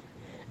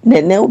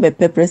ne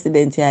obepe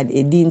president ya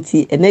edi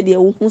nti ene de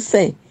wo hu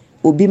say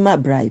obi ma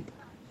bribe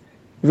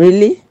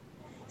really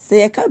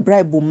say ka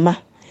bribe ma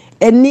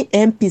any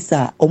MP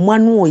sa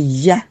omanu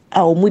oya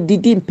a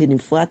omudidi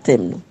mpenifo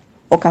atem no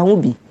oka ho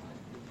bi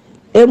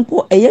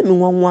empo eye mi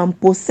nwanwa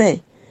mpo say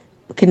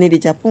Kennedy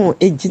Japan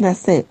ejina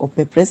say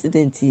ope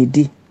president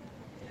edi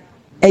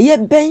eye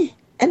ben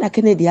ena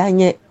Kennedy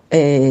anye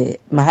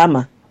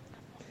Mahama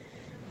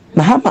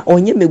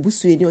onye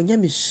mebusu eni onye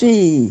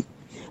mehwe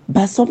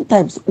but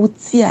sometimes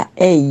utia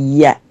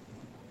eya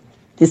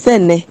te say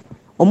ne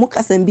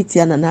omukasa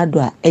mbitia na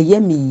nado a eye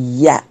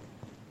mi ya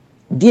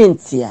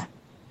dientia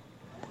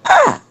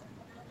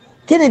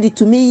Kennedy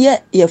to me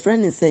your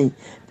friend is saying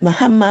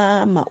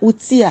Mahama ma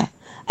utia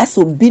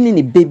aso bini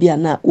ni baby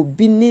ana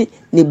obini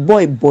ni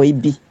boy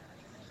bi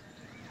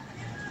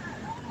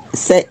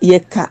se ye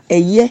ka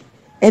eye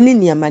eni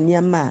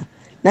niamaniama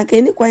na ka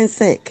eni kwan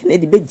se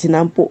Kennedy be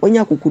gina mpo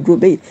onya kokudro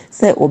be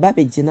se oba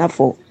be gina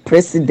for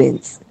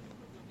president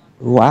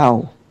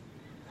wow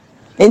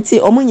enti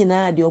omo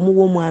nyina de omo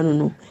wo mu anu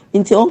no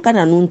enti onka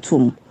na no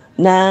ntum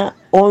na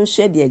on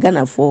hwe de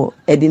Ghana for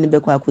edi ne be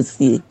kwa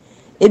kosie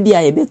ebi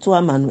a yebeto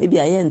ama no ebi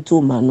a ye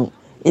nto ma no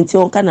nti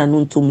onka na no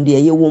ntom de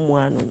ye wo mu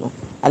ano no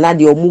ala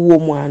de omu wo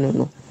mu ano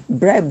no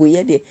bribe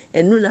ye de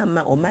enu na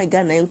ma o my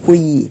God na enko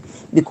yi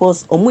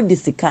because omu de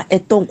sika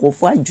eton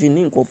kofo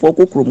adwini nkofo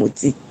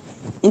kokromoti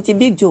nti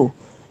Big Joe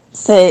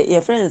say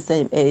your friend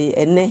say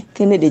ene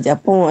Kennedy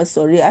Japan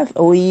sorry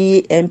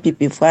oyi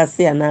MPP for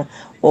ase ana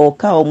o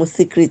ka omu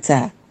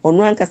secretary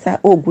onu ankasa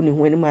ogu ne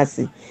ho ani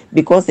mase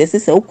because ese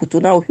se okuto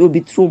na ohwe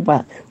obi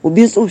trumba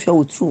obi so hwe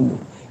o trum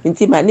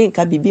nti ma ne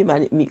nka bibi ma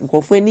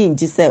nkofo ani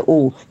ngi se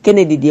o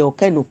Kennedy de o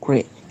ka no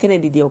kre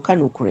Kennedy de o ka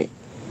no kre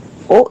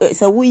o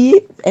se wuyi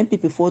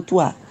MPP for to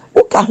a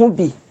o ka ho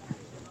bi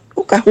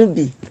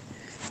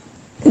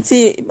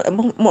nti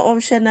mo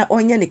hwe na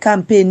onye ne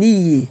campaign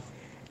yi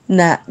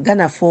na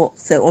Ghana for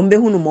se ombe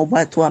hunu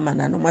mobato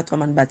amana no mato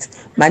amana but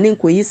mani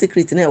nko yi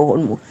secret na ho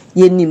no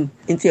yenim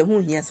nti ehu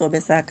hia se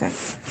obesaka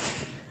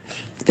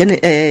kene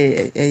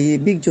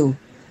Big Joe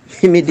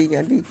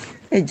imedinya bi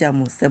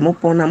ejamo se mo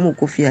pona mo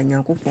kofi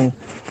anyankopon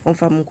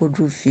onfa mo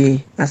kodru fie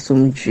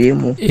asomdwe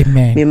mu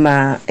me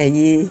ma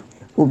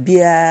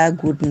obia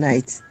good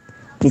night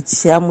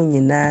mitia mo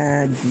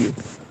nyina bio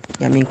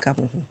ya menka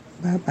mo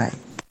bye bye.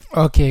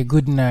 Okay,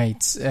 good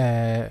night.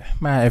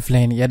 My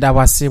Evelyn yada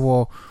wase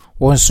wo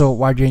wonso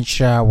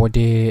wadwenchira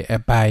wode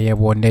ebaye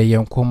wonde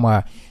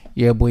yenkoma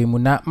yeboimu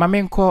na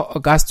mamenko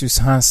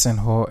Augustus Hansen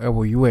ho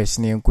ewo US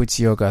ne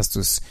nkuti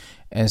Augustus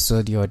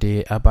enso de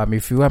ode aba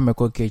mefiwa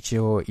meko keche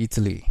ho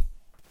Italy.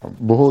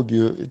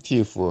 Bohobio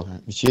tiefo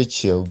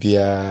mchechia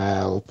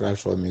obia o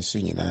platform su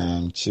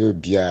nyina mche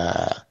obia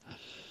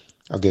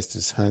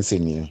Augustus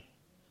Hansen ni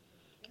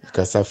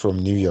kasa from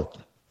New York.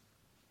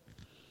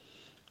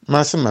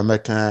 Masama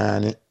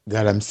mekane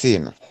galamsey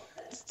no.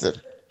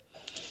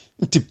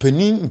 Nti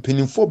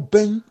penin for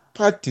ben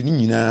party ni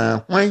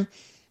nyina hwan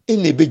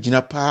ene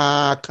begina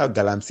pa ka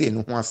galamsey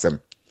no ho asem.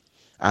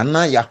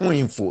 Ana ya ho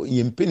info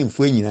ye penin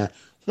fo nyina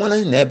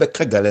hwan na ebe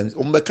ka galamsey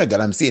o mbeka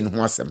galamsey no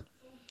ho asem.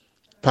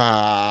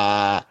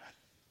 Pa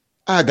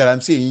a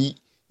galamsey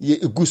ye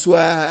eguso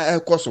a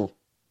ekoso.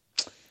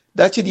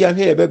 Dachi dia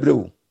hwe ebebre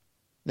o.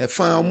 Na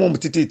fa mo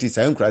mtititi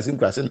sa nkrase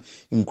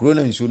nkro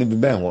na nsuo no bi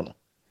ben ho no.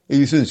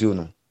 Eyi so nsuo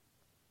no.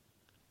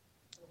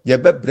 Ya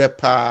bebre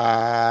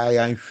pa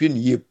ya nhwin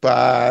ye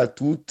pa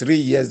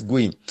 2-3 years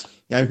going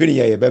ya nhwin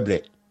ye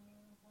bebre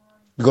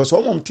because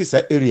omom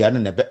tisa area na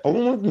nebe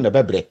omom na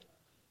bebre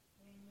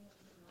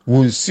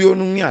wonsuo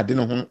no nya de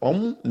no ho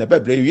om na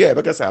bebre ye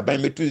be kasa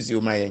aban metu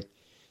nsuo mayen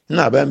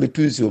na aban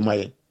metu nsuo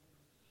mayen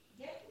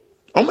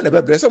om na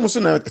bebre so muso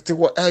na te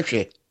ho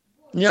ahwe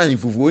nya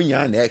nfufuo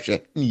nya na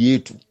ahwe ni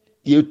yetu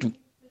ni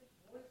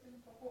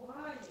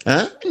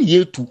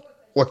yetu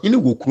wo hine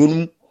go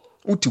kronum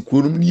uti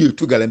kronum ni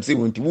yetu galamsey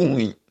wonti wo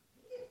hu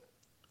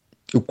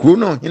ekro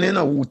no hine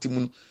na wo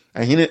timu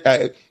ahine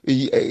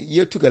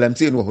yetu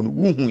galamsey no ho no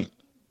wo hu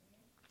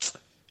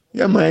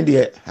ya mind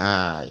ye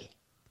hai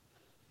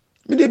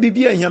me de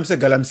bibia hiam se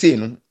galamsey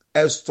no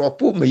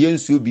stopu me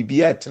yensuo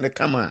bibia tene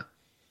kama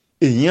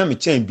ehia me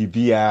chen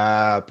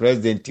bibia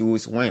president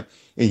was one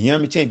ehia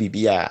me chen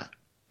bibia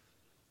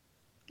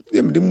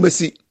dem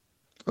mbasi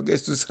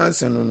Augustus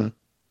Hansen no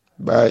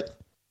bye.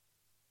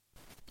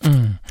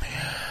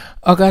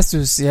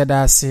 Augustus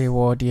yada se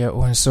wo de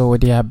onso wo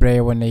de abre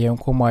wo na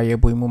yenkoma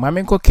yeboimu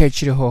mamenko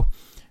kechire ho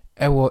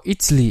ewo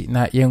Italy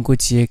na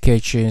yenkotie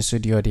kechire nso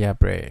de ode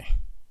abre.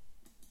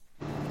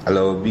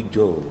 Hello Big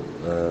Joe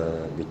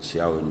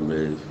bichia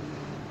onme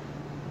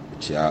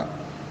bichia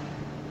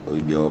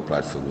obio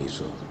platform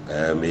so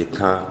me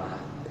ka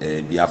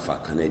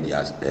biafa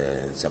Canada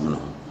semno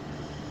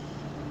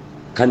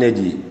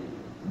Canada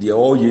de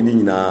all yeni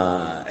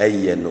nyina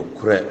eye no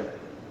kure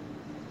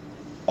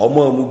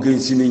omo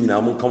amugensi ni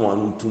nyina mo kama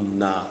ntum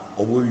na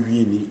omo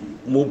wiini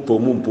mumpo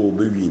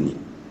be wiini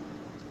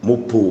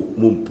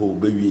mumpo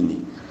be wiini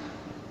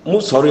mo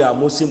sorry a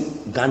mo sim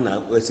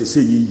Ghana esese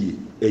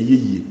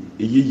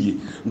yeyi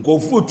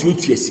ngofo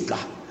tuatua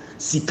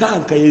sika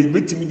anka ye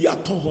betimi di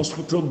aton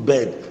hospital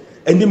bed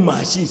any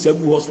machine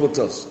sebu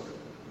hospitals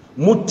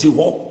mo ti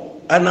ho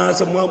ana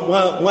se mo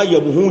ye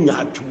mo hu nya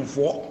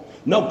atwufo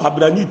na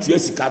kwabra ni tua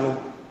sika no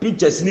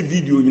pictures ni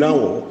video nyina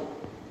wo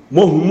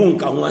mo hu mo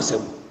nka ho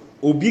asem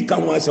obi ka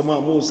ho asem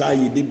a mo sa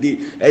ye dede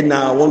e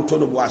na wonto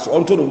no boaso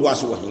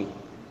wo hin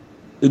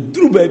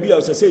eduru ba bia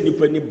o se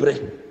nipa ni bre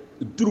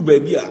eduru ba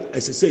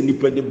bia se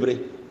nipa ni bre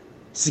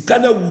sika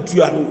na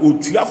wutua no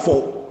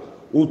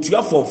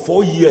otua for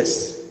 4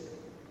 years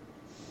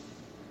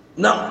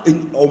now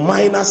in o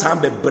minus am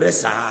be bre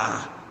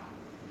sa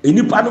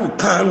enipa no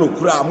kan no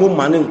kura mo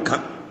mane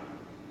nka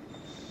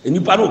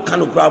enipa no kan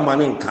no kura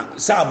mane nka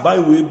sa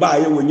ban we ba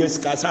ye wonye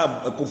sika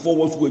sa akofo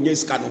wo fu wonye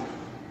sika no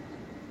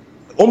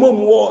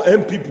omo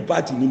MPP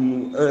party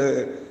ni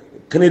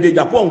Kennedy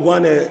Japan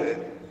gwan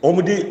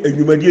omde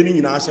enwumadie ni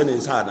nyina ahye ne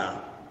nsa na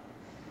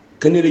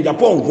Kennedy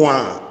Japan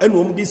gwan ene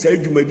omde sa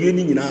enwumadie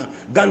ni nyina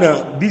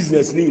Ghana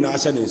business ni nyina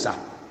ahye ne nsa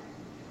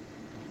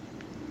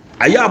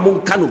aya mo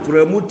kan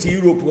kure mo ti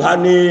Europe ha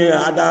ne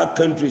other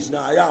countries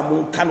na aya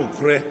mo kan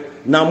kure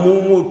na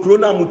mo kro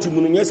na mo ti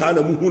mo nye sa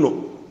na mo hu no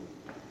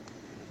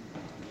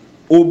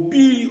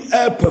obi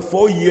per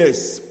 4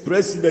 years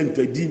president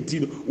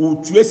adinti o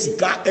tue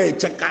sika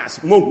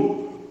checkers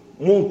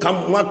mo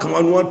kam wa kam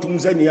anu atum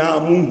zania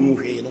mo hu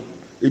hwe no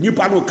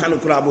enipa no kan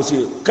kura bo se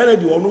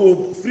Kennedy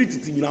ono free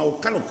titi na o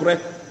kan kura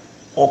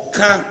o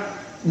kan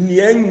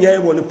nienye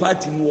wo ne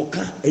party no o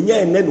kan enye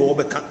ene no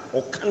obeka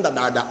o kan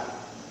dada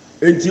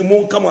enti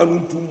mo kam anu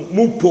ntum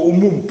mo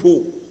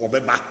mpo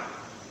obeba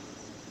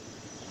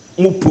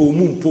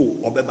mumpo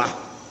obeba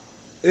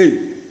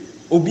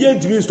obi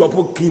antimi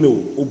stop kino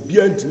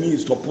obi antimi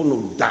stop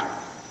no da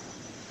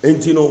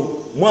enti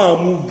no mo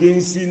amu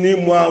gensi ni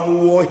mo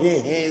amu wo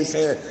he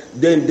se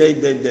den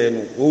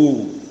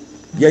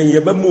ye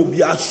ba mo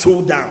obi a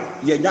show down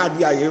ye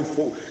nyade a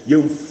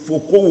ye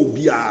foko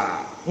obi a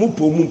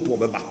mumpo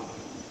obeba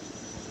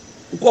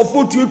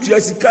nkofo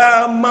tuatua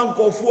sika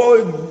mankofo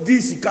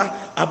di sika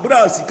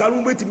abra sika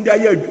no betimi dia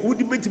ye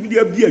wudi betimi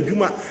dia bi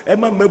adwuma e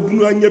ma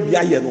mabunu anya bi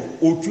aye no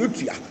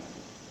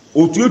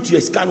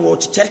otuatua sika no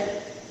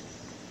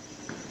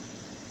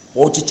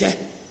ochiche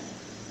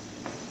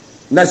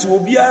na si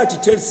obi a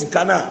chiche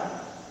sika na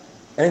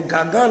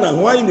enka Ghana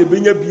hwan ne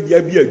benya bi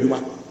dia bi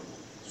adwuma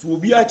so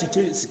obi a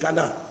chiche sika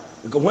na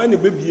enka hwan ne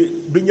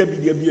benya bi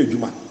dia bi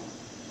adwuma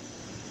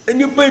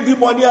eni pe di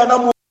body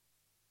ana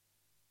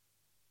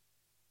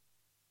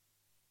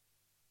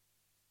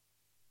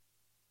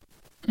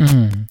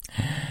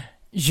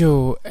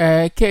Yo,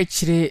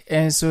 kechiri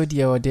enso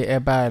dia ode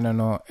eba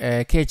no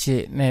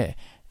kechi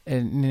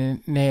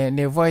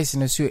ne voice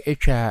no so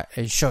etwa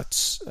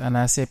shots and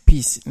I say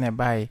peace ne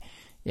by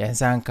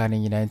yansanka ne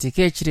nyina nti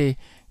kechiri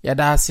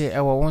yada ase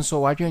ewo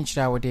wonso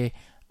wadwenkyira wode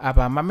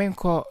aba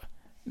mamenko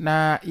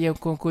na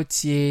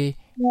yenkonkotie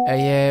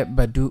eye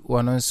badu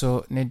wono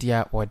nso ne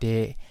dia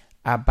wode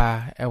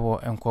aba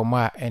ewo enkomo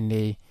a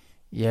ene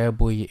ye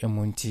boyi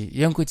emunti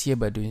yenkotie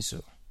badu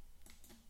nso